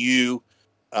who are new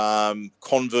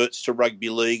converts to rugby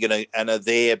league and are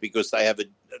there because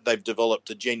they've developed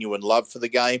a genuine love for the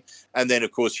game. And then,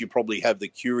 of course, you probably have the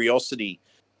curiosity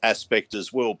aspect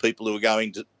as well, people who are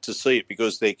going to see it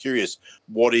because they're curious,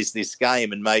 what is this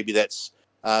game? And maybe that's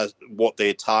what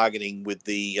they're targeting with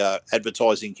the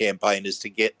advertising campaign, is to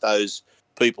get those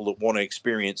people that want to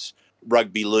experience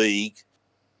rugby league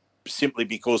simply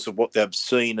because of what they've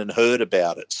seen and heard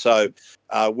about it. So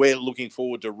we're looking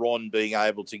forward to Ron being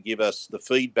able to give us the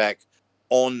feedback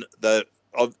on the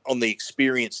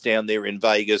experience down there in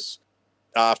Vegas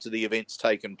after the event's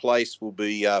taken place. We'll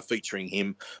be featuring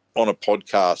him on a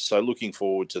podcast. So looking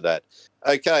forward to that.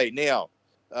 Okay, now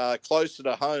closer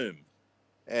to home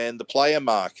and the player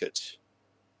market.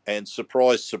 And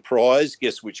surprise, surprise,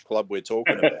 guess which club we're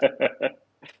talking about?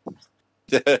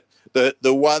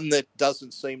 The one that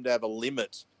doesn't seem to have a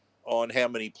limit on how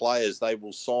many players they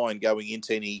will sign going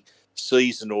into any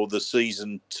season or the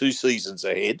season, 2 seasons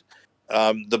ahead,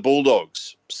 the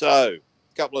Bulldogs. So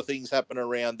a couple of things happen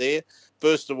around there.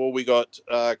 First of all, we got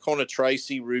Connor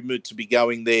Tracey rumoured to be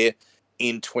going there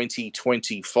in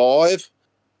 2025.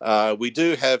 We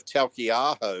do have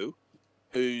Talkiaho,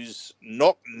 who's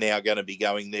not now going to be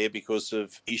going there because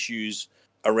of issues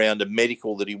around a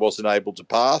medical that he wasn't able to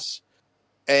pass.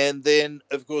 And then,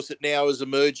 of course, it now is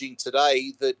emerging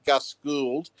today that Gus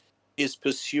Gould is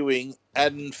pursuing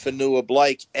Addin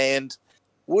Fonua-Blake. And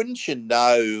wouldn't you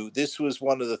know, this was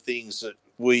one of the things that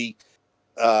we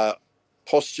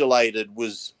postulated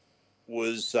was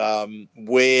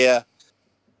where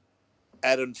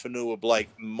Addin Fonua-Blake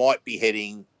might be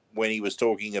heading when he was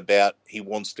talking about he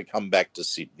wants to come back to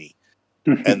Sydney.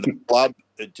 And the club,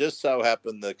 it just so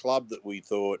happened, the club that we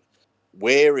thought,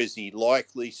 where is he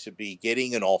likely to be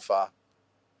getting an offer?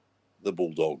 The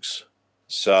Bulldogs.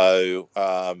 So,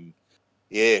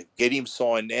 get him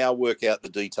signed now, work out the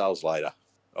details later.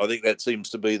 I think that seems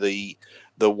to be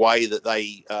the way that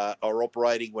they are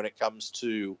operating when it comes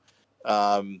to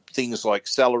things like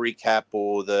salary cap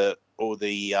or the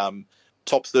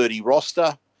top 30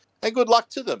 roster. And good luck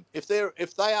to them if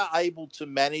they are able to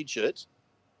manage it,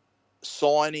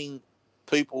 signing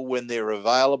people when they're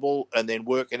available and then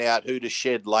working out who to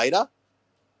shed later,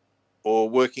 or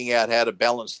working out how to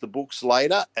balance the books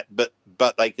later, but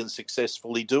they can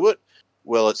successfully do it.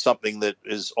 Well, it's something that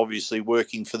is obviously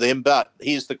working for them. But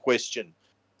here's the question,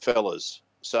 fellas.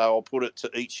 So I'll put it to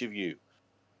each of you.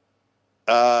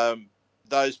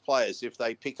 Those players, if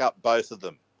they pick up both of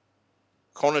them,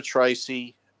 Connor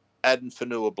Tracey, Addin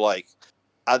Fonua-Blake,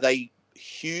 are they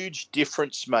huge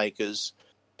difference makers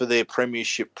for their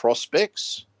premiership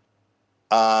prospects?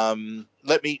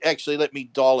 Let me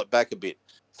dial it back a bit.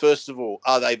 First of all,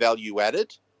 are they value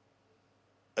added?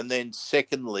 And then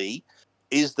secondly,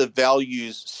 is the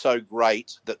values so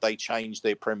great that they change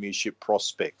their premiership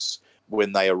prospects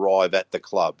when they arrive at the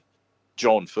club?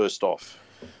 John, first off.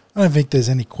 I don't think there's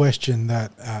any question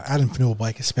that Addin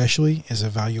Fonua-Blake especially is a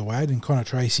value add, and Connor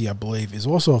Tracey, I believe, is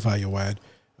also a value add,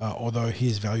 although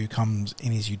his value comes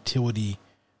in his utility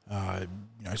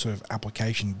sort of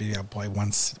application, being able to play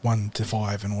 1 to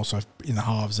 5 and also in the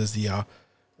halves as the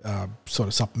sort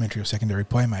of supplementary or secondary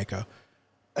playmaker.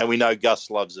 And we know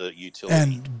Gus loves a utility.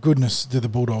 And goodness, do the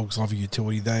Bulldogs love a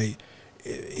utility.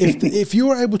 If you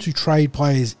were able to trade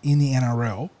players in the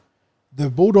NRL, the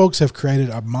Bulldogs have created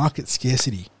a market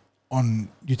scarcity on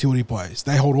utility players.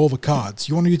 They hold all the cards.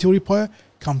 You want a utility player?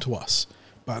 Come to us.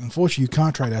 But unfortunately, you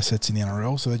can't trade assets in the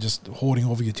NRL, so they're just hoarding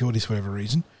all the utilities for whatever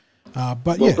reason. Brad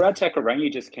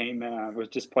Takarangi just was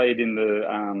just played in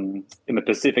the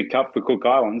Pacific Cup for Cook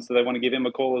Islands, so they want to give him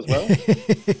a call as well.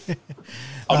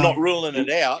 I'm not ruling it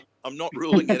out.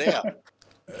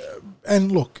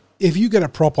 And look, if you get a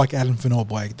prop like Addin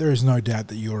Fonua-Blake, there is no doubt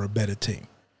that you're a better team.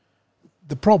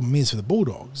 The problem is for the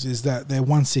Bulldogs is that they're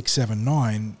 1, 6, 7,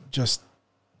 9. Just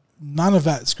none of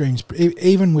that screams.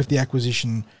 Even with the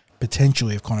acquisition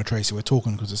potentially of Connor Tracey, we're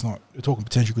talking potential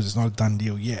because it's not a done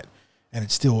deal yet, and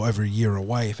it's still over a year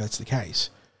away if that's the case.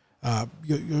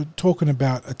 You're talking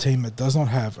about a team that does not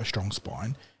have a strong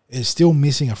spine, is still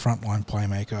missing a frontline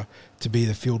playmaker to be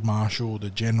the field marshal, the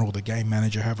general, the game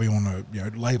manager, however you want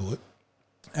to label it,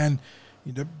 and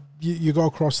you go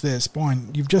across their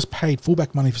spine. You've just paid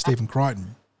fullback money for Stephen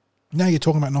Crichton. Now you're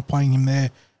talking about not playing him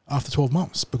there after 12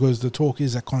 months because the talk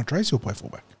is that Connor Tracey will play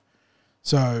fullback.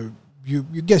 So you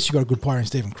guess you got a good player in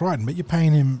Stephen Crichton, but you're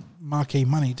paying him marquee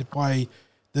money to play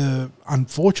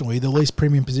unfortunately the least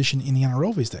premium position in the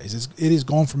NRL these days. It has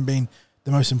gone from being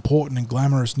the most important and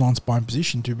glamorous non-spine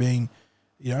position to being,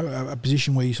 a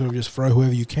position where you sort of just throw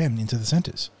whoever you can into the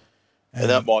centres. And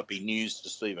that might be news to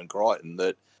Stephen Crichton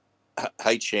that,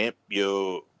 hey champ,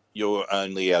 you're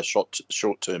only our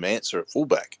short-term answer at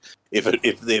fullback. If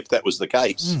that was the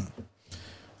case,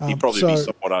 he'd probably be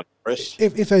somewhat unimpressed.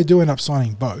 If they do end up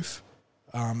signing both,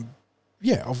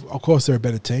 of course they're a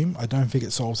better team. I don't think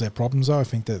it solves their problems though. I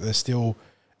think that they're still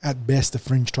at best a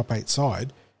fringe top 8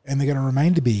 side, and they're going to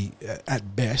remain to be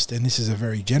at best, and this is a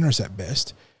very generous at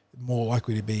best, more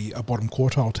likely to be a bottom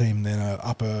quartile team than a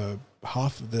upper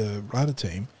half of the ladder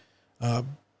team.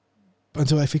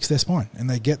 Until they fix their spine and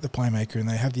they get the playmaker and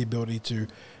they have the ability to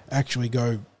actually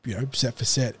go, set for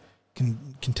set,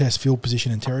 contest field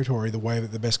position and territory the way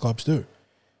that the best clubs do.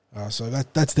 So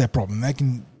that's their problem. They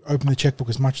can open the checkbook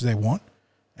as much as they want.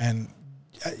 And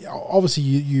obviously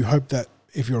you hope that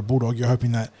if you're a Bulldog, you're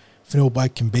hoping that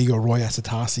Fonua-Blake can be your Roy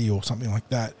Asatasi or something like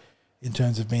that in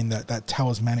terms of being that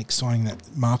talismanic signing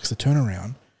that marks the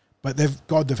turnaround. But they've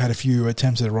had a few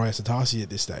attempts at Roy Asatasi at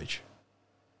this stage.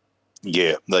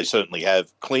 Yeah, they certainly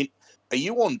have. Clint, are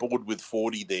you on board with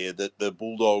 40 there that the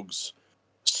Bulldogs'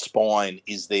 spine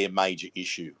is their major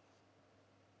issue?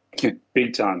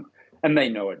 Big time. And they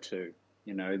know it too.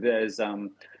 There's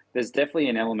there's definitely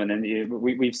an element, and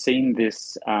we've seen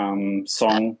this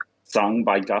song sung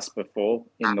by Gus before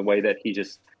in the way that he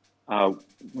just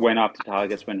went after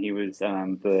targets when he was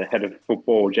the head of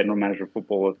football, general manager of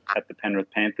football at the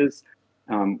Penrith Panthers.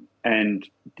 And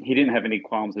he didn't have any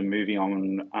qualms in moving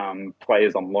on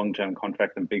players on long-term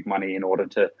contracts and big money in order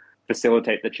to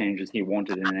facilitate the changes he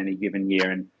wanted in any given year.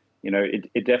 And,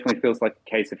 it definitely feels like a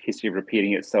case of history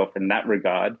repeating itself in that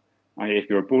regard. If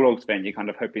you're a Bulldogs fan, you're kind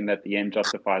of hoping that the end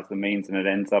justifies the means and it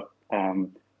ends up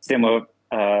similar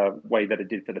way that it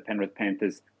did for the Penrith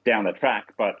Panthers down the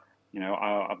track. But,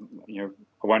 I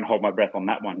won't hold my breath on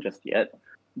that one just yet.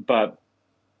 But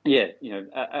yeah,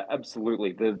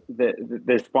 absolutely.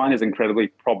 The spine is incredibly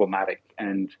problematic,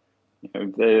 and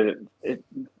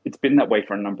it's been that way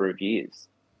for a number of years.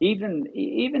 Even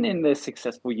in the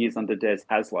successful years under Des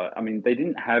Hasler, I mean, they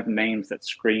didn't have names that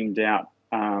screamed out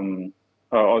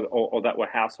or that were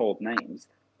household names.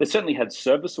 They certainly had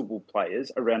serviceable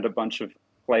players around a bunch of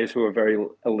players who were very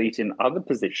elite in other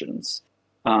positions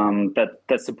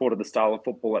that supported the style of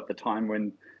football at the time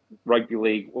when rugby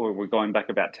league, or we're going back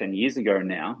about 10 years ago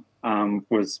now,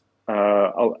 was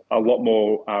a lot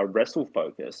more wrestle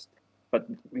focused. But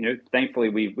thankfully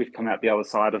we've come out the other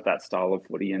side of that style of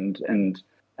footy and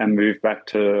moved back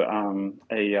to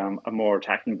a more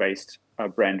attacking based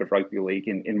brand of rugby league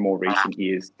in more recent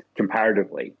years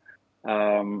comparatively.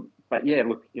 But yeah,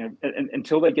 look,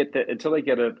 until they get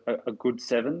a good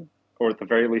 7, or at the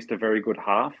very least a very good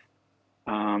half.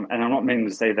 And I'm not meaning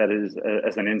to say that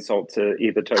as an insult to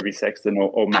either Toby Sexton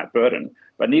or Matt Burton,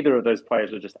 but neither of those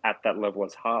players are just at that level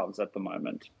as halves at the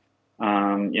moment.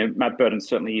 Matt Burton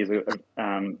certainly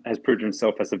has proved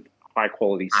himself as a high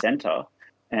quality centre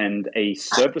and a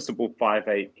serviceable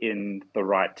 5'8" in the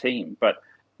right team. But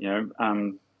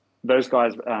those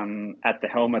guys at the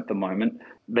helm at the moment,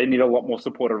 they need a lot more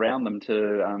support around them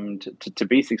to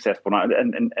be successful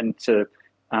and to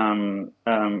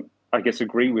I guess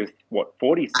agree with what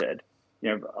 40 said.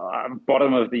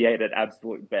 Bottom of the 8 at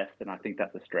absolute best, and I think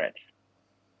that's a stretch.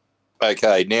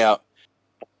 Okay, now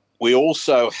we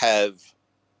also have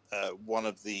one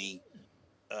of the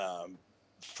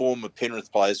former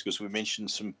Penrith players, because we mentioned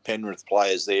some Penrith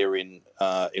players there in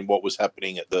what was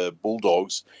happening at the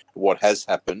Bulldogs, what has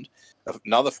happened.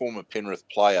 Another former Penrith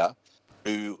player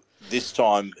who this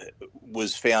time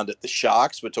was found at the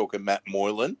Sharks, we're talking Matt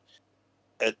Moylan,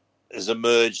 has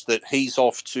emerged that he's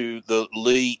off to the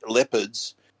Lee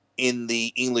Leopards in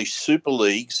the English Super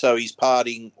League, so he's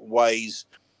parting ways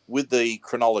with the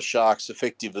Cronulla Sharks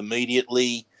effective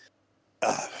immediately.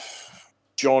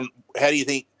 John, how do you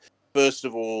think, first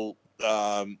of all,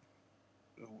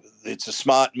 it's a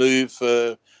smart move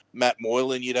for Matt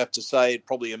Moylan, you'd have to say,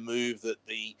 probably a move that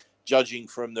judging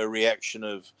from the reaction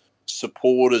of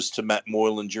supporters to Matt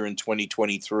Moylan during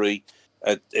 2023,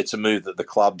 it's a move that the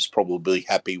club's probably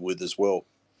happy with as well.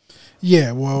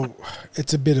 Yeah, well,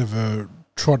 it's a bit of a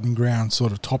trodden ground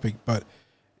sort of topic, but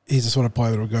he's the sort of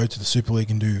player that will go to the Super League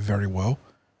and do very well.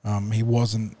 He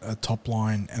wasn't a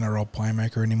top-line NRL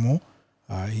playmaker anymore.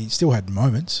 He still had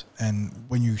moments, and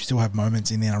when you still have moments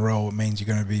in the NRL, it means you're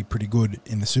going to be pretty good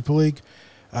in the Super League.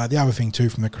 The other thing, too,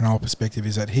 from the Cronulla perspective,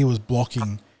 is that he was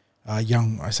blocking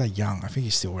young. I say young. I think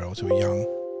he's still relatively young.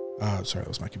 Sorry, that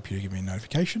was my computer giving me a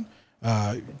notification.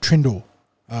 Trindle,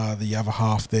 the other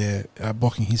half there,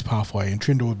 blocking his pathway, and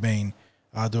Trindle had been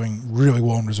doing really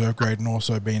well in reserve grade and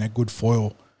also being a good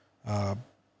foil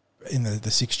in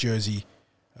the 6 jersey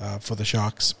for the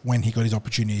Sharks when he got his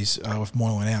opportunities with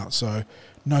Moylan out. So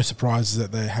no surprises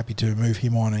that they're happy to move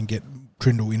him on and get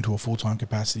Trindle into a full-time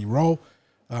capacity role.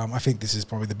 I think this is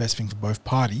probably the best thing for both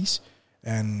parties.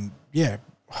 And yeah,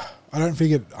 I don't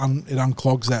think it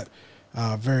unclogs that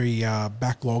very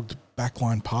backlogged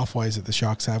backline pathways that the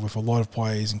Sharks have with a lot of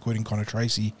players, including Connor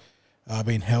Tracey,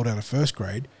 being held out of first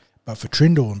grade. But for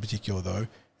Trindle in particular, though,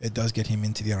 it does get him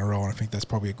into the NRL, and I think that's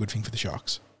probably a good thing for the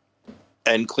Sharks.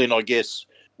 And Clint, I guess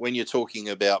when you're talking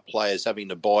about players having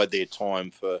to bide their time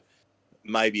for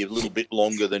maybe a little bit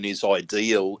longer than is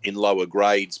ideal in lower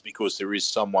grades because there is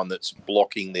someone that's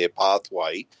blocking their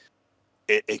pathway,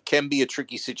 it can be a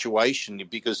tricky situation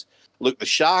because, look, the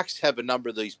Sharks have a number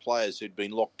of these players who'd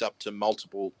been locked up to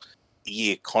multiple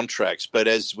year contracts, but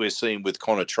as we're seeing with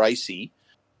Connor Tracey,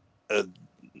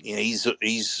 he's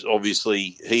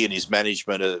obviously, he and his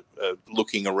management are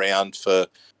looking around for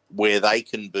where they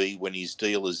can be when his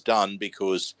deal is done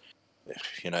because,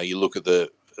 you look at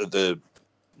the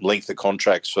length of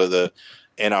contracts for the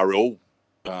NRL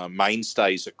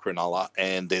mainstays at Cronulla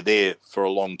and they're there for a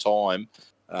long time.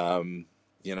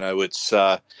 It's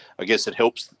I guess it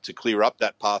helps to clear up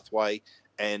that pathway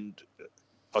and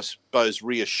I suppose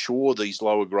reassure these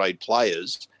lower grade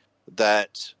players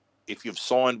that if you've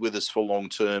signed with us for long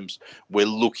terms, we're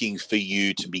looking for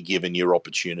you to be given your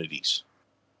opportunities.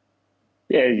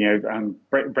 Yeah,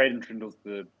 Braden Trindle's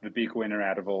the big winner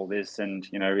out of all this, and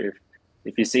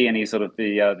if you see any sort of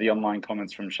the online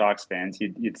comments from Sharks fans,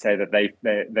 you'd say that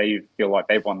they feel like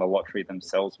they've won the lottery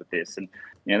themselves with this, and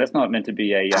that's not meant to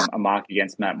be a mark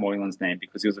against Matt Moylan's name,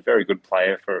 because he was a very good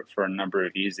player for a number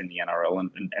of years in the NRL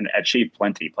and achieved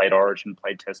plenty. Played Origin,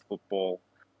 played Test football.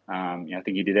 I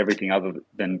think he did everything other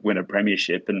than win a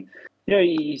premiership, and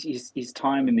his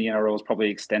time in the NRL was probably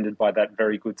extended by that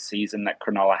very good season that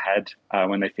Cronulla had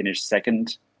when they finished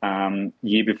second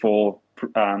year before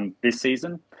this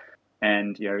season.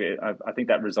 And, I think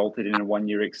that resulted in a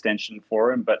 1-year extension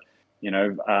for him. But,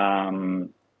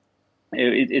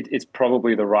 it's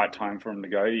probably the right time for him to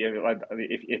go.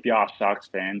 If you ask Sharks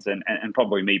fans and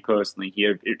probably me personally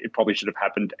here, it probably should have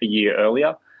happened a year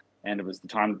earlier. And it was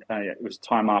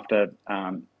time after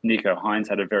Nico Hines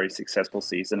had a very successful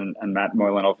season, and Matt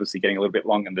Moylan obviously getting a little bit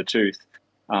long in the tooth.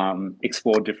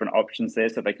 Explored different options there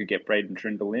so they could get Braden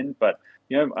Trindle in, but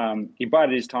he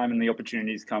bided his time and the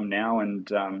opportunities come now, and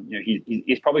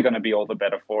he's probably going to be all the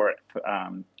better for it,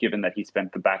 given that he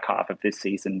spent the back half of this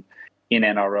season in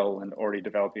NRL and already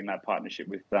developing that partnership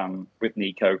with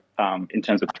Nico in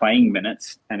terms of playing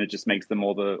minutes, and it just makes them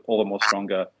all the more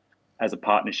stronger as a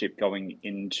partnership going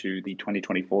into the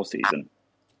 2024 season.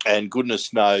 And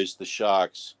goodness knows the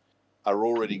Sharks are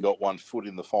already got one foot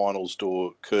in the finals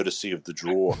door, courtesy of the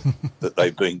draw that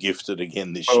they've been gifted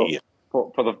again this year.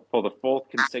 For the fourth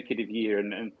consecutive year,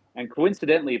 and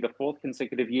coincidentally, the fourth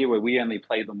consecutive year where we only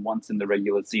play them once in the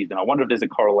regular season. I wonder if there's a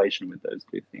correlation with those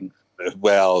two things.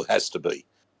 Well, has to be.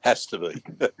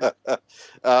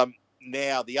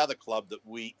 Now, the other club that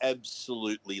we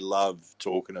absolutely love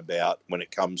talking about when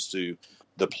it comes to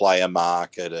the player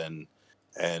market and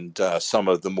some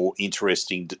of the more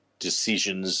interesting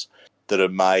decisions that are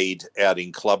made out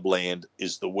in clubland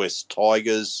is the Wests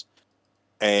Tigers,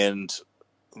 and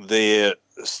they're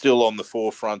still on the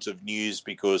forefront of news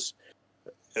because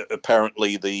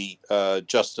apparently the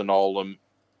Justin Olam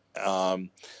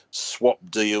swap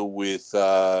deal with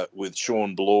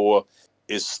Sean Bloor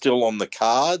is still on the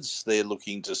cards. They're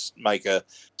looking to make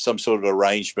some sort of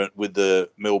arrangement with the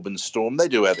Melbourne Storm. They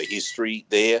do have a history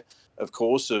there, of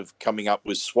course, of coming up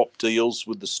with swap deals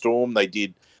with the Storm. They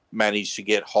did manage to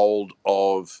get hold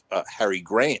of Harry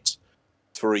Grant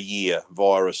for a year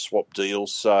via a swap deal.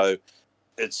 So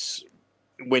it's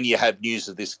when you have news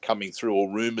of this coming through or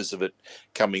rumours of it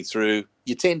coming through,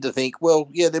 you tend to think, well,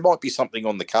 yeah, there might be something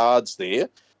on the cards there.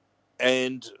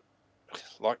 And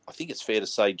I think it's fair to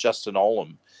say Justin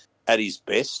Olam at his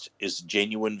best is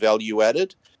genuine value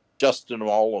added. Justin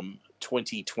Olam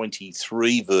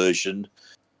 2023 version,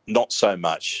 not so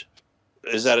much.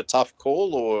 Is that a tough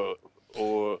call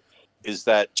or is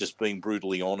that just being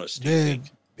brutally honest, do you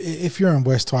think? If you're in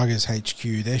West Tigers HQ,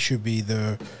 there should be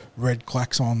the red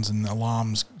klaxons and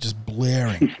alarms just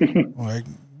blaring. Like,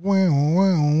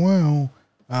 wow.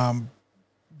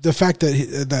 The fact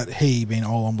that he, being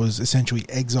Olam, was essentially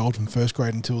exiled from first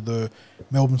grade until the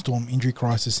Melbourne Storm injury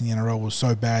crisis in the NRL was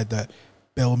so bad that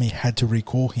Bellamy had to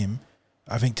recall him,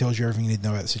 I think tells you everything you need to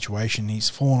know about the situation. He's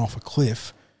fallen off a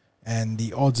cliff, and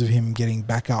the odds of him getting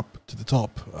back up to the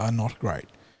top are not great.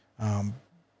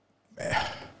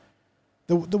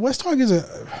 The West Tigers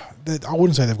I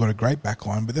wouldn't say they've got a great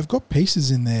backline, but they've got pieces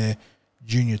in there.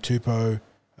 Junior Tupou,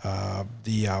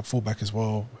 the fullback as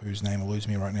well, whose name eludes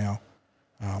me right now.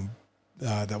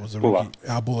 That was the rookie.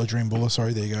 Buller, Dream Buller,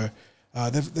 sorry, there you go.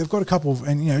 They've got a couple of,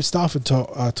 and Stafford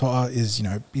To'a is,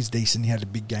 he's decent. He had a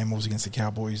big game, obviously, against the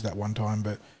Cowboys that one time,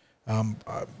 but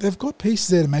they've got pieces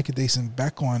there to make a decent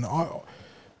backline.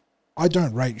 I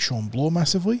don't rate Sean Bloor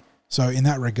massively, so in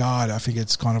that regard, I think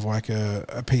it's kind of like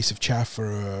a piece of chaff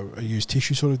or a used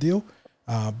tissue sort of deal.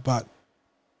 But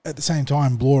at the same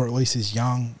time, Bloor at least is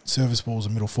young, serviceable as a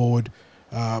middle forward.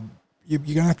 You're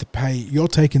going to have to pay.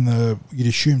 You'd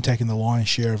assume taking the lion's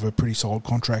share of a pretty solid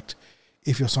contract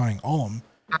if you're signing Olam.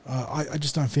 I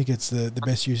just don't think it's the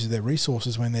best use of their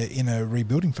resources when they're in a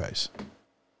rebuilding phase.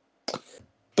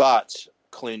 But,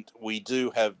 Clint, we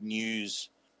do have news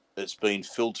that's been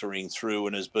filtering through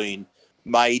and has been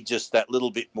made just that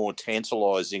little bit more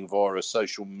tantalising via a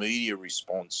social media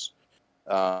response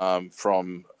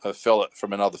from a fella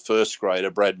from another first grader,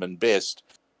 Bradman Best.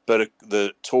 But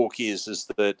the talk is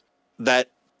that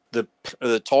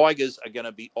the Tigers are going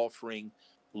to be offering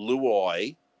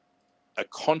Luai a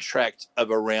contract of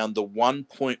around the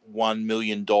 $1.1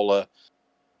 million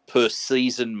per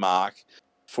season mark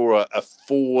for a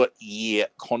 4-year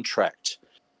contract.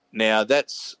 Now,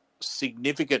 that's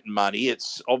significant money. It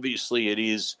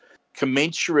is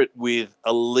commensurate with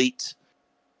elite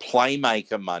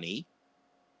playmaker money.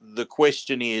 The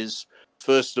question is,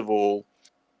 first of all,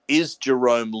 is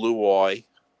Jarome Luai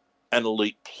an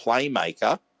elite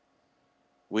playmaker?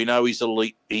 We know he's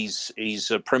elite. He's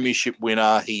a premiership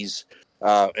winner. He's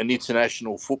an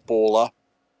international footballer.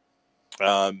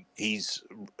 He's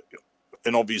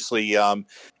and obviously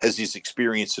has his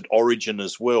experience at Origin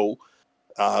as well.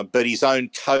 But his own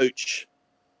coach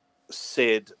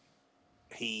said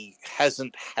he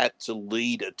hasn't had to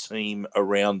lead a team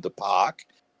around the park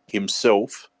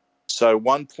himself. So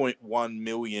 1.1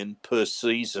 million per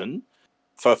season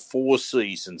for 4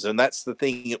 seasons. And that's the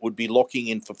thing, it would be locking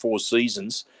in for 4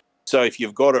 seasons. So if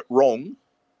you've got it wrong,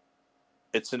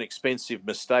 it's an expensive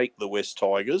mistake, the Wests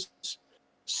Tigers.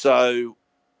 So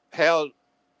how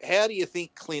do you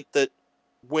think, Clint, that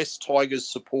Wests Tigers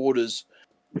supporters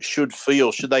should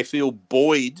feel? Should they feel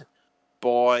buoyed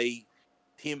by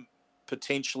him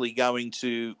potentially going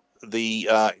to the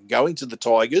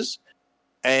Tigers?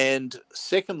 And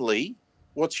secondly,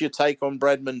 what's your take on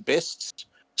Bradman Best's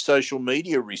social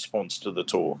media response to the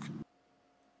talk?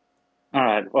 All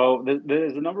right. Well,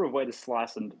 there's a number of ways to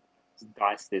slice and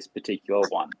dice this particular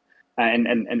one.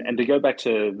 And to go back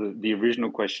to the original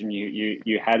question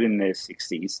you had in the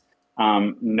 60s,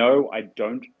 no, I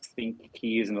don't think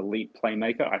he is an elite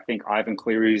playmaker. I think Ivan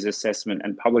Cleary's assessment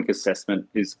and public assessment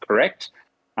is correct.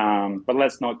 But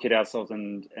let's not kid ourselves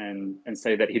and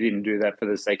say that he didn't do that for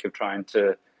the sake of trying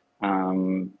to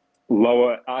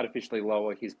artificially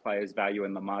lower his players' value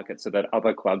in the market so that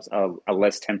other clubs are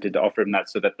less tempted to offer him that,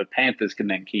 so that the Panthers can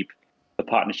then keep the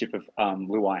partnership of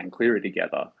Luai and Cleary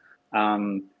together.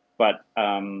 But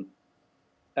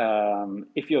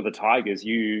if you're the Tigers,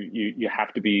 you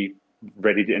have to be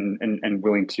ready to, and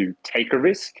willing to take a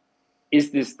risk.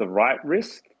 Is this the right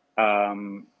risk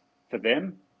for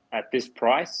them at this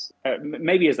price?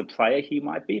 Maybe as a player he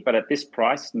might be, but at this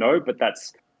price, no. But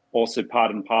that's also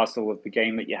part and parcel of the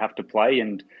game that you have to play,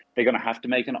 and they're going to have to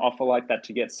make an offer like that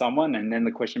to get someone. And then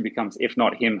the question becomes, if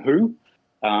not him, who?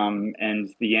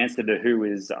 And the answer to who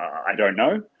is, I don't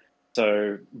know.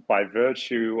 So by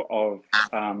virtue of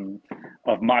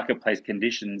marketplace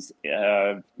conditions,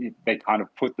 they kind of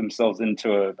back themselves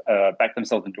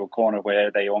into a corner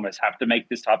where they almost have to make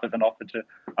this type of an offer to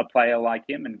a player like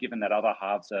him. And given that other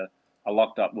halves are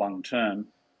locked up long term,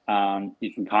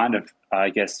 you can kind of, I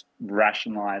guess,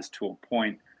 rationalize to a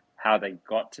point how they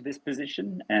got to this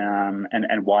position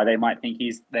and why they might think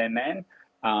he's their man.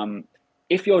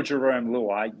 If you're Jarome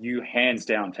Luai, you hands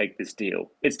down take this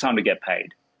deal. It's time to get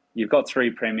paid. You've got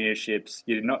 3 premierships.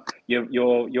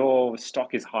 Your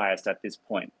stock is highest at this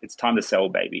point. It's time to sell,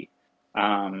 baby.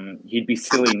 He'd be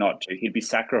silly not to. He'd be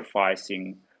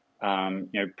sacrificing,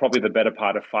 probably the better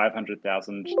part of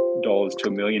 $500,000 to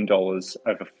 $1 million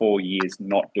over 4 years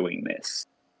not doing this.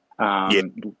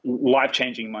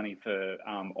 Life-changing money for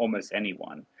almost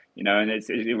anyone, and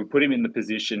it would put him in the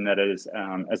position that as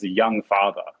a young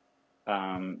father,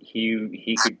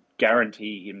 he could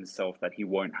guarantee himself that he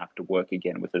won't have to work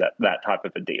again with that type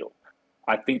of a deal.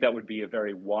 I think that would be a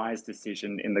very wise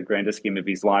decision in the grander scheme of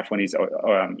his life when he's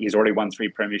already won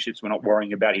 3 premierships. We're not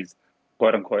worrying about his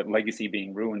quote-unquote legacy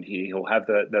being ruined here. He'll have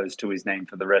those to his name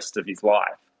for the rest of his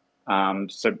life.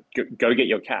 So go get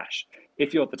your cash.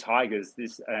 If you're the Tigers,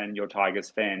 and your Tigers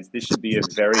fans, this should be a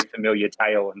very familiar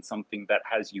tale and something that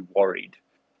has you worried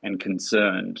and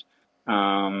concerned.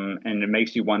 And it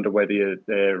makes you wonder whether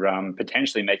they're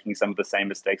potentially making some of the same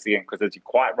mistakes again, because as you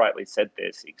quite rightly said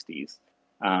there, 60s,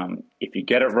 if you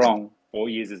get it wrong, 4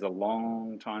 years is a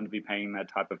long time to be paying that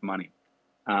type of money.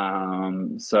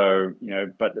 But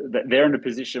they're in a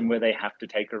position where they have to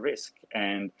take a risk.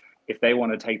 And if they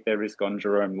want to take their risk on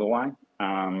Jarome Luai,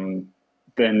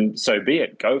 then so be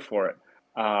it, go for it.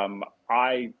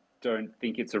 I don't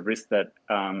think it's a risk that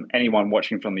anyone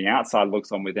watching from the outside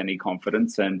looks on with any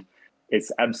confidence, and it's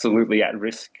absolutely at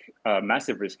risk,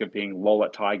 massive risk of being lol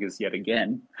at Tigers yet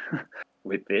again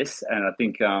with this. And I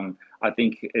think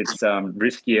it's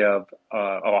riskier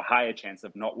or a higher chance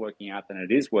of not working out than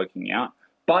it is working out.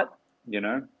 But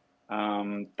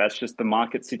that's just the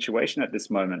market situation at this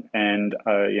moment. And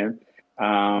an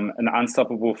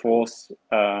unstoppable force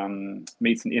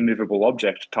meets an immovable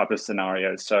object type of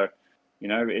scenario. So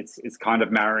it's kind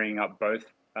of marrying up both.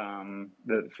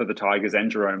 For the Tigers and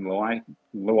Jarome Luai.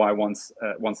 Luai wants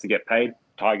to get paid.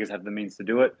 Tigers have the means to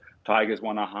do it. Tigers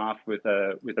want a half with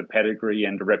a pedigree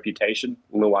and a reputation.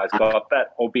 Luai's got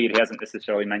that, albeit he hasn't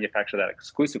necessarily manufactured that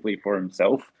exclusively for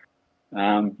himself.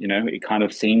 It kind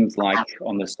of seems like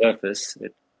on the surface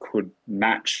it could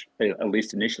match, at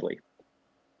least initially.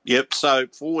 Yep. So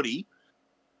 40.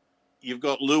 you've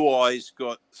got Luai's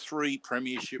got 3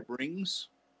 premiership rings.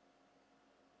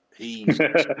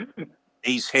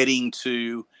 He's heading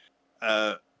to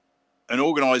an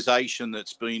organisation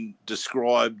that's been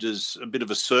described as a bit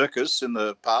of a circus in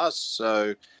the past.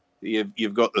 So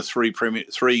you've got the 3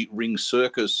 ring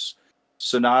circus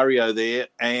scenario there,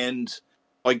 and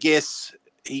I guess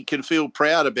he can feel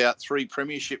proud about 3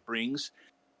 premiership rings.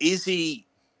 Is he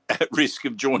at risk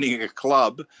of joining a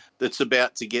club that's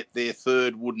about to get their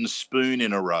 3rd wooden spoon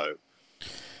in a row?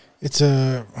 It's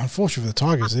unfortunate for the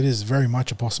Tigers. It is very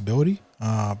much a possibility.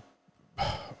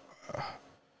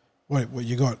 What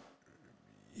you got?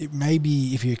 It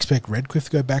maybe if you expect Redcliffe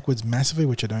to go backwards massively,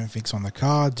 which I don't think's on the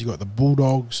cards. You got the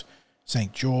Bulldogs,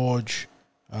 St. George.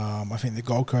 I think the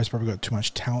Gold Coast probably got too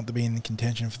much talent to be in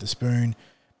contention for the spoon.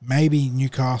 Maybe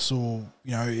Newcastle,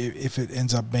 if it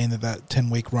ends up being that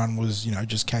 10-week run was,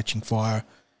 just catching fire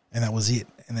and that was it,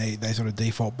 and they sort of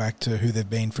default back to who they've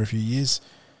been for a few years.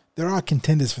 There are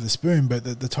contenders for the spoon, but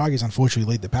the Tigers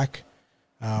unfortunately lead the pack.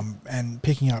 And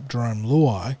picking up Jarome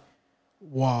Luai,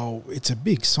 while it's a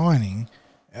big signing,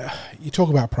 you talk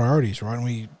about priorities, right? And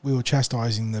we were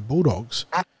chastising the Bulldogs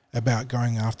about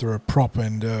going after a prop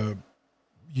and a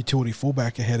utility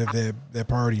fullback ahead of their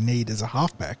priority need as a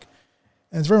halfback.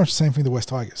 And it's very much the same thing with the West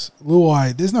Tigers.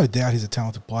 Luai, there's no doubt he's a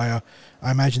talented player.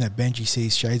 I imagine that Benji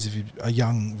sees shades of a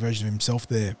young version of himself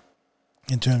there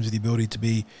in terms of the ability to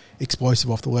be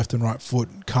explosive off the left and right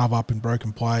foot, carve up in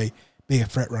broken play, be a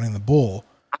threat running the ball.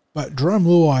 But Jarome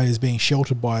Luai is being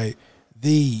sheltered by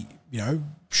the,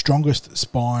 strongest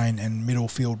spine and middle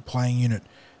field playing unit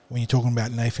when you're talking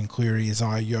about Nathan Cleary,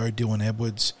 Isaiah Yeo, Dylan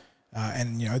Edwards,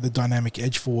 and, the dynamic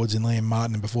edge forwards in Liam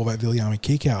Martin and before that Viliami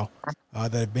Kikau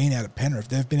that have been out at Penrith.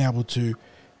 They've been able to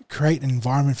create an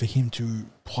environment for him to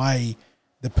play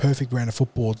the perfect brand of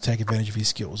football to take advantage of his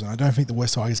skills. And I don't think the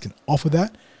West Tigers can offer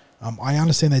that. I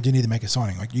understand they do need to make a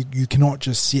signing. Like you cannot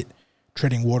just sit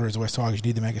treading water as the West Tigers. You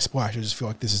need to make a splash. I just feel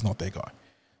like this is not their guy.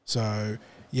 So,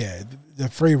 yeah, the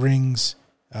 3 rings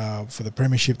for the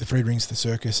premiership, the 3 rings for the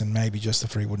circus, and maybe just the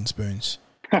 3 wooden spoons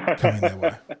coming their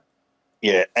way.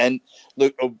 Yeah, and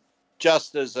look,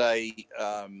 just as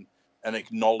an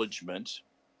acknowledgement,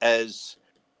 as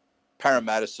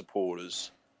Parramatta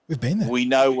supporters, we've been there. We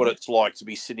know what it's like to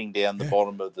be sitting down the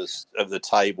bottom of the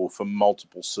table for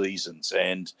multiple seasons,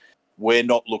 and we're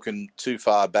not looking too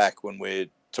far back when we're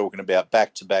talking about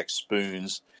back-to-back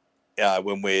spoons.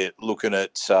 When we're looking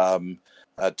at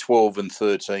 12 and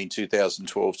 13,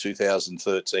 2012,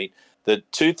 2013, the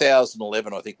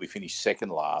 2011, I think we finished second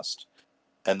last.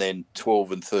 And then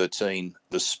 12 and 13,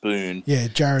 the spoon. Yeah,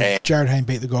 Jared Hayne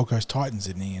beat the Gold Coast Titans,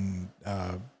 didn't he, in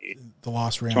the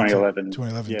last round?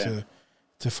 2011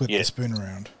 to flip the spoon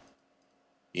around.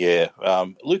 Yeah,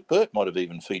 Luke Burt might have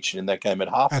even featured in that game at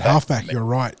halfback. At halfback, you're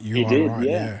right. You are right,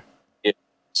 yeah.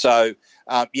 So,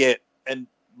 and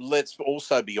let's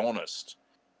also be honest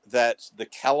that the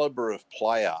calibre of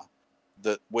player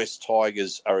that West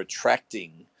Tigers are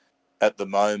attracting at the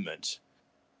moment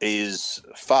is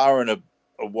far and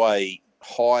away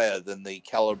higher than the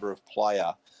calibre of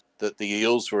player that the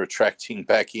Eels were attracting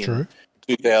back in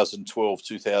 2012,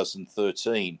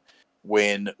 2013,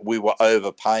 when we were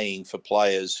overpaying for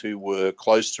players who were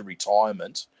close to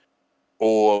retirement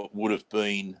or would have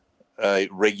been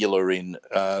regular in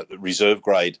reserve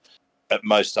grade at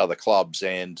most other clubs,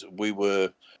 and we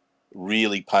were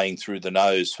really paying through the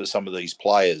nose for some of these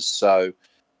players. So,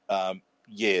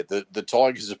 the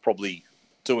Tigers are probably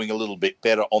doing a little bit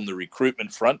better on the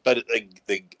recruitment front, but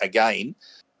again,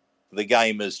 the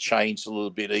game has changed a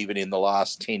little bit even in the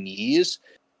last 10 years.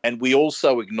 And we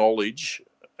also acknowledge,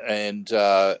 and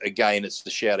again, it's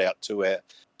the shout out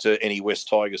to any West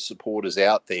Tigers supporters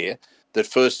out there, that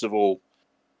first of all,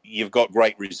 you've got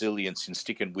great resilience in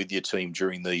sticking with your team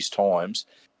during these times.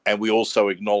 And we also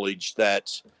acknowledge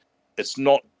that it's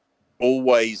not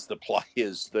always the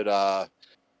players that are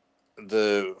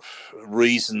the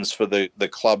reasons for the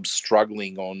club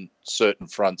struggling on certain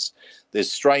fronts.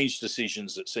 There's strange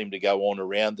decisions that seem to go on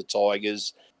around the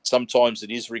Tigers. Sometimes it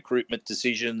is recruitment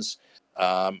decisions.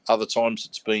 Other times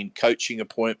it's been coaching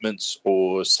appointments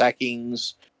or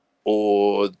sackings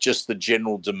or just the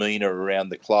general demeanour around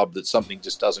the club that something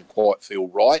just doesn't quite feel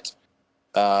right.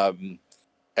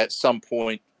 At some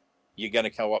point, you're going to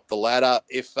go up the ladder.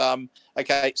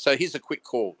 Okay, so here's a quick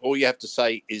call. All you have to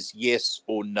say is yes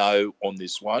or no on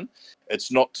this one.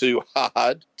 It's not too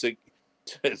hard to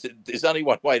there's only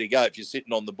one way to go if you're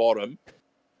sitting on the bottom.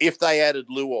 If they added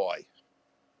Luai,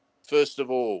 first of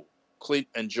all, Clint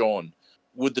and John,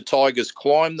 would the Tigers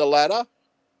climb the ladder?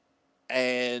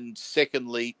 And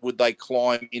secondly, would they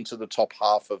climb into the top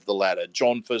half of the ladder?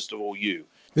 John, first of all, you.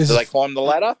 This Do is they climb the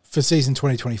ladder? for season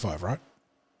 2025, right?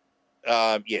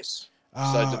 Yes.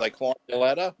 So do they climb the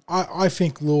ladder? I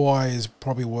think Luai is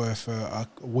probably worth a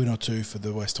win or two for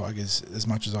the Wests Tigers as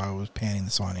much as I was panning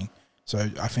the signing. So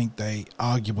I think they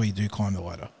arguably do climb the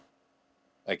ladder.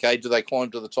 Okay. Do they climb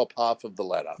to the top half of the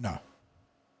ladder? No.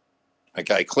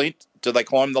 Okay. Clint, do they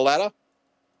climb the ladder?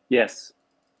 Yes,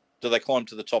 Do they climb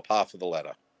to the top half of the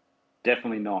ladder?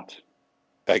 definitely not.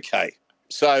 Okay.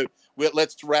 So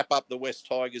let's wrap up the Wests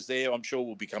Tigers there. I'm sure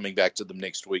we'll be coming back to them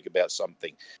next week about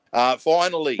something.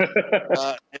 Finally,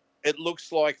 it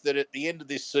looks like that at the end of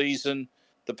this season,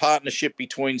 the partnership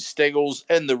between Steggles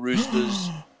and the Roosters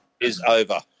is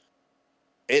over.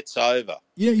 It's over.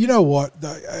 You know what?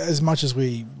 As much as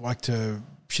we like to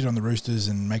shit on the Roosters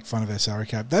and make fun of their salary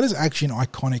cap, that is actually an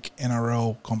iconic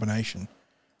NRL combination.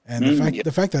 And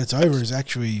the fact that it's over is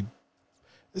actually,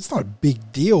 it's not a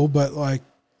big deal, but like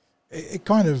it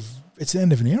kind of, it's the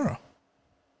end of an era.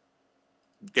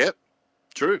 Yep,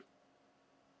 true.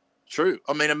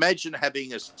 I mean, imagine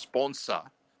having a sponsor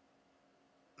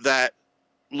that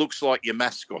looks like your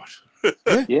mascot.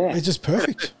 Yeah. It's just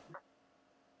perfect.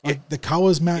 Like the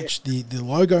colours match, the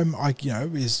logo, like, you know,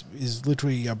 is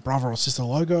literally a brother or sister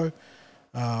logo.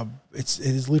 It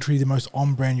is literally the most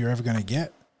on brand you're ever going to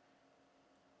get.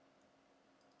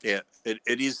 Yeah,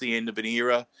 it is the end of an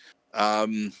era.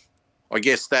 I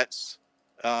guess that's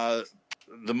the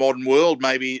modern world.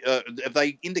 Maybe have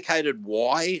they indicated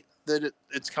why that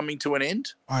it's coming to an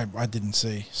end? I didn't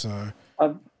see, so.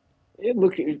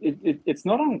 It's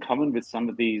not uncommon with some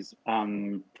of these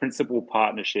principal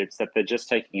partnerships that they're just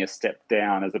taking a step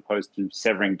down as opposed to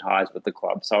severing ties with the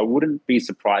club. So I wouldn't be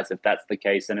surprised if that's the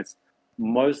case. And it's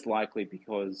most likely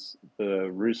because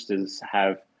the Roosters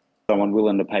have someone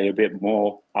willing to pay a bit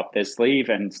more up their sleeve.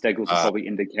 And Steggles has probably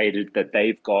indicated that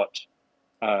they've got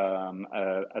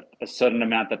a certain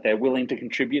amount that they're willing to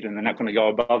contribute, and they're not going to go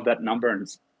above that number. And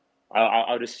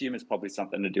I would assume it's probably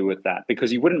something to do with that,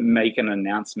 because you wouldn't make an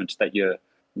announcement that you're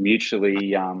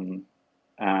mutually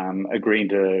agreeing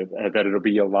to that it'll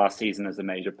be your last season as a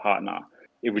major partner.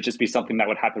 It would just be something that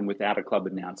would happen without a club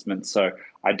announcement. So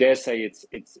I dare say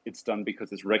it's done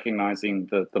because it's recognizing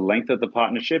the length of the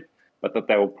partnership, but that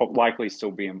they will likely still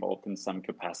be involved in some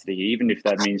capacity, even if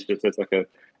that means just as like a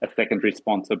secondary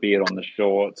sponsor, be it on the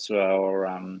shorts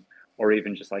or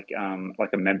even just like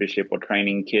a membership or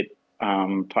training kit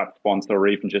type sponsor, or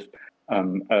even just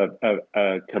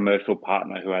a commercial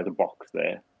partner who has a box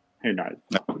there. Who knows?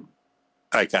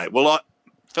 Okay, well,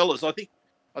 fellas, I think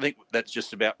that's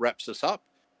just about wraps us up.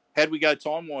 How'd we go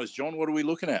time-wise, John? What are we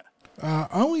looking at?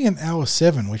 Only an hour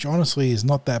 7, which honestly is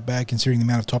not that bad considering the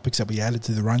amount of topics that we added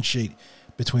to the run sheet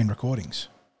between recordings.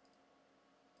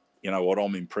 You know what?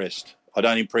 I'm impressed. I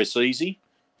don't impress easy,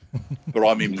 but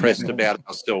I'm impressed about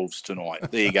ourselves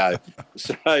tonight. There you go.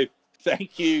 So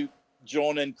thank you,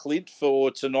 John and Clint,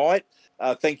 for tonight.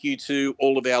 Thank you to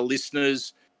all of our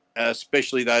listeners,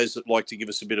 especially those that like to give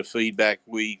us a bit of feedback.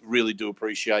 We really do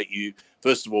appreciate you,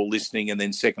 first of all, listening, and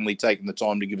then secondly, taking the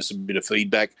time to give us a bit of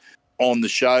feedback on the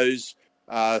shows.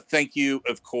 Thank you,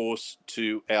 of course,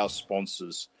 to our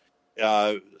sponsors,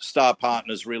 Star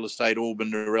Partners Real Estate,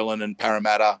 Auburn, Narellan and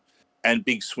Parramatta, and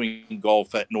Big Swing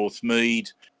Golf at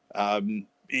Northmead.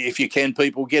 If you can,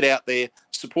 people, get out there,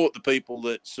 support the people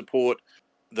that support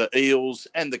the Eels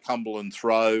and the Cumberland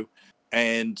Throw,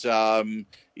 and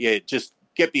just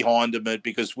get behind them,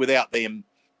 because without them,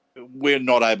 we're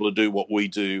not able to do what we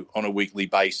do on a weekly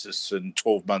basis and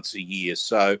 12 months a year.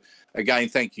 So, again,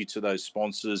 thank you to those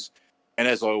sponsors. And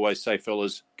as I always say,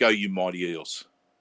 fellas, go you mighty Eels.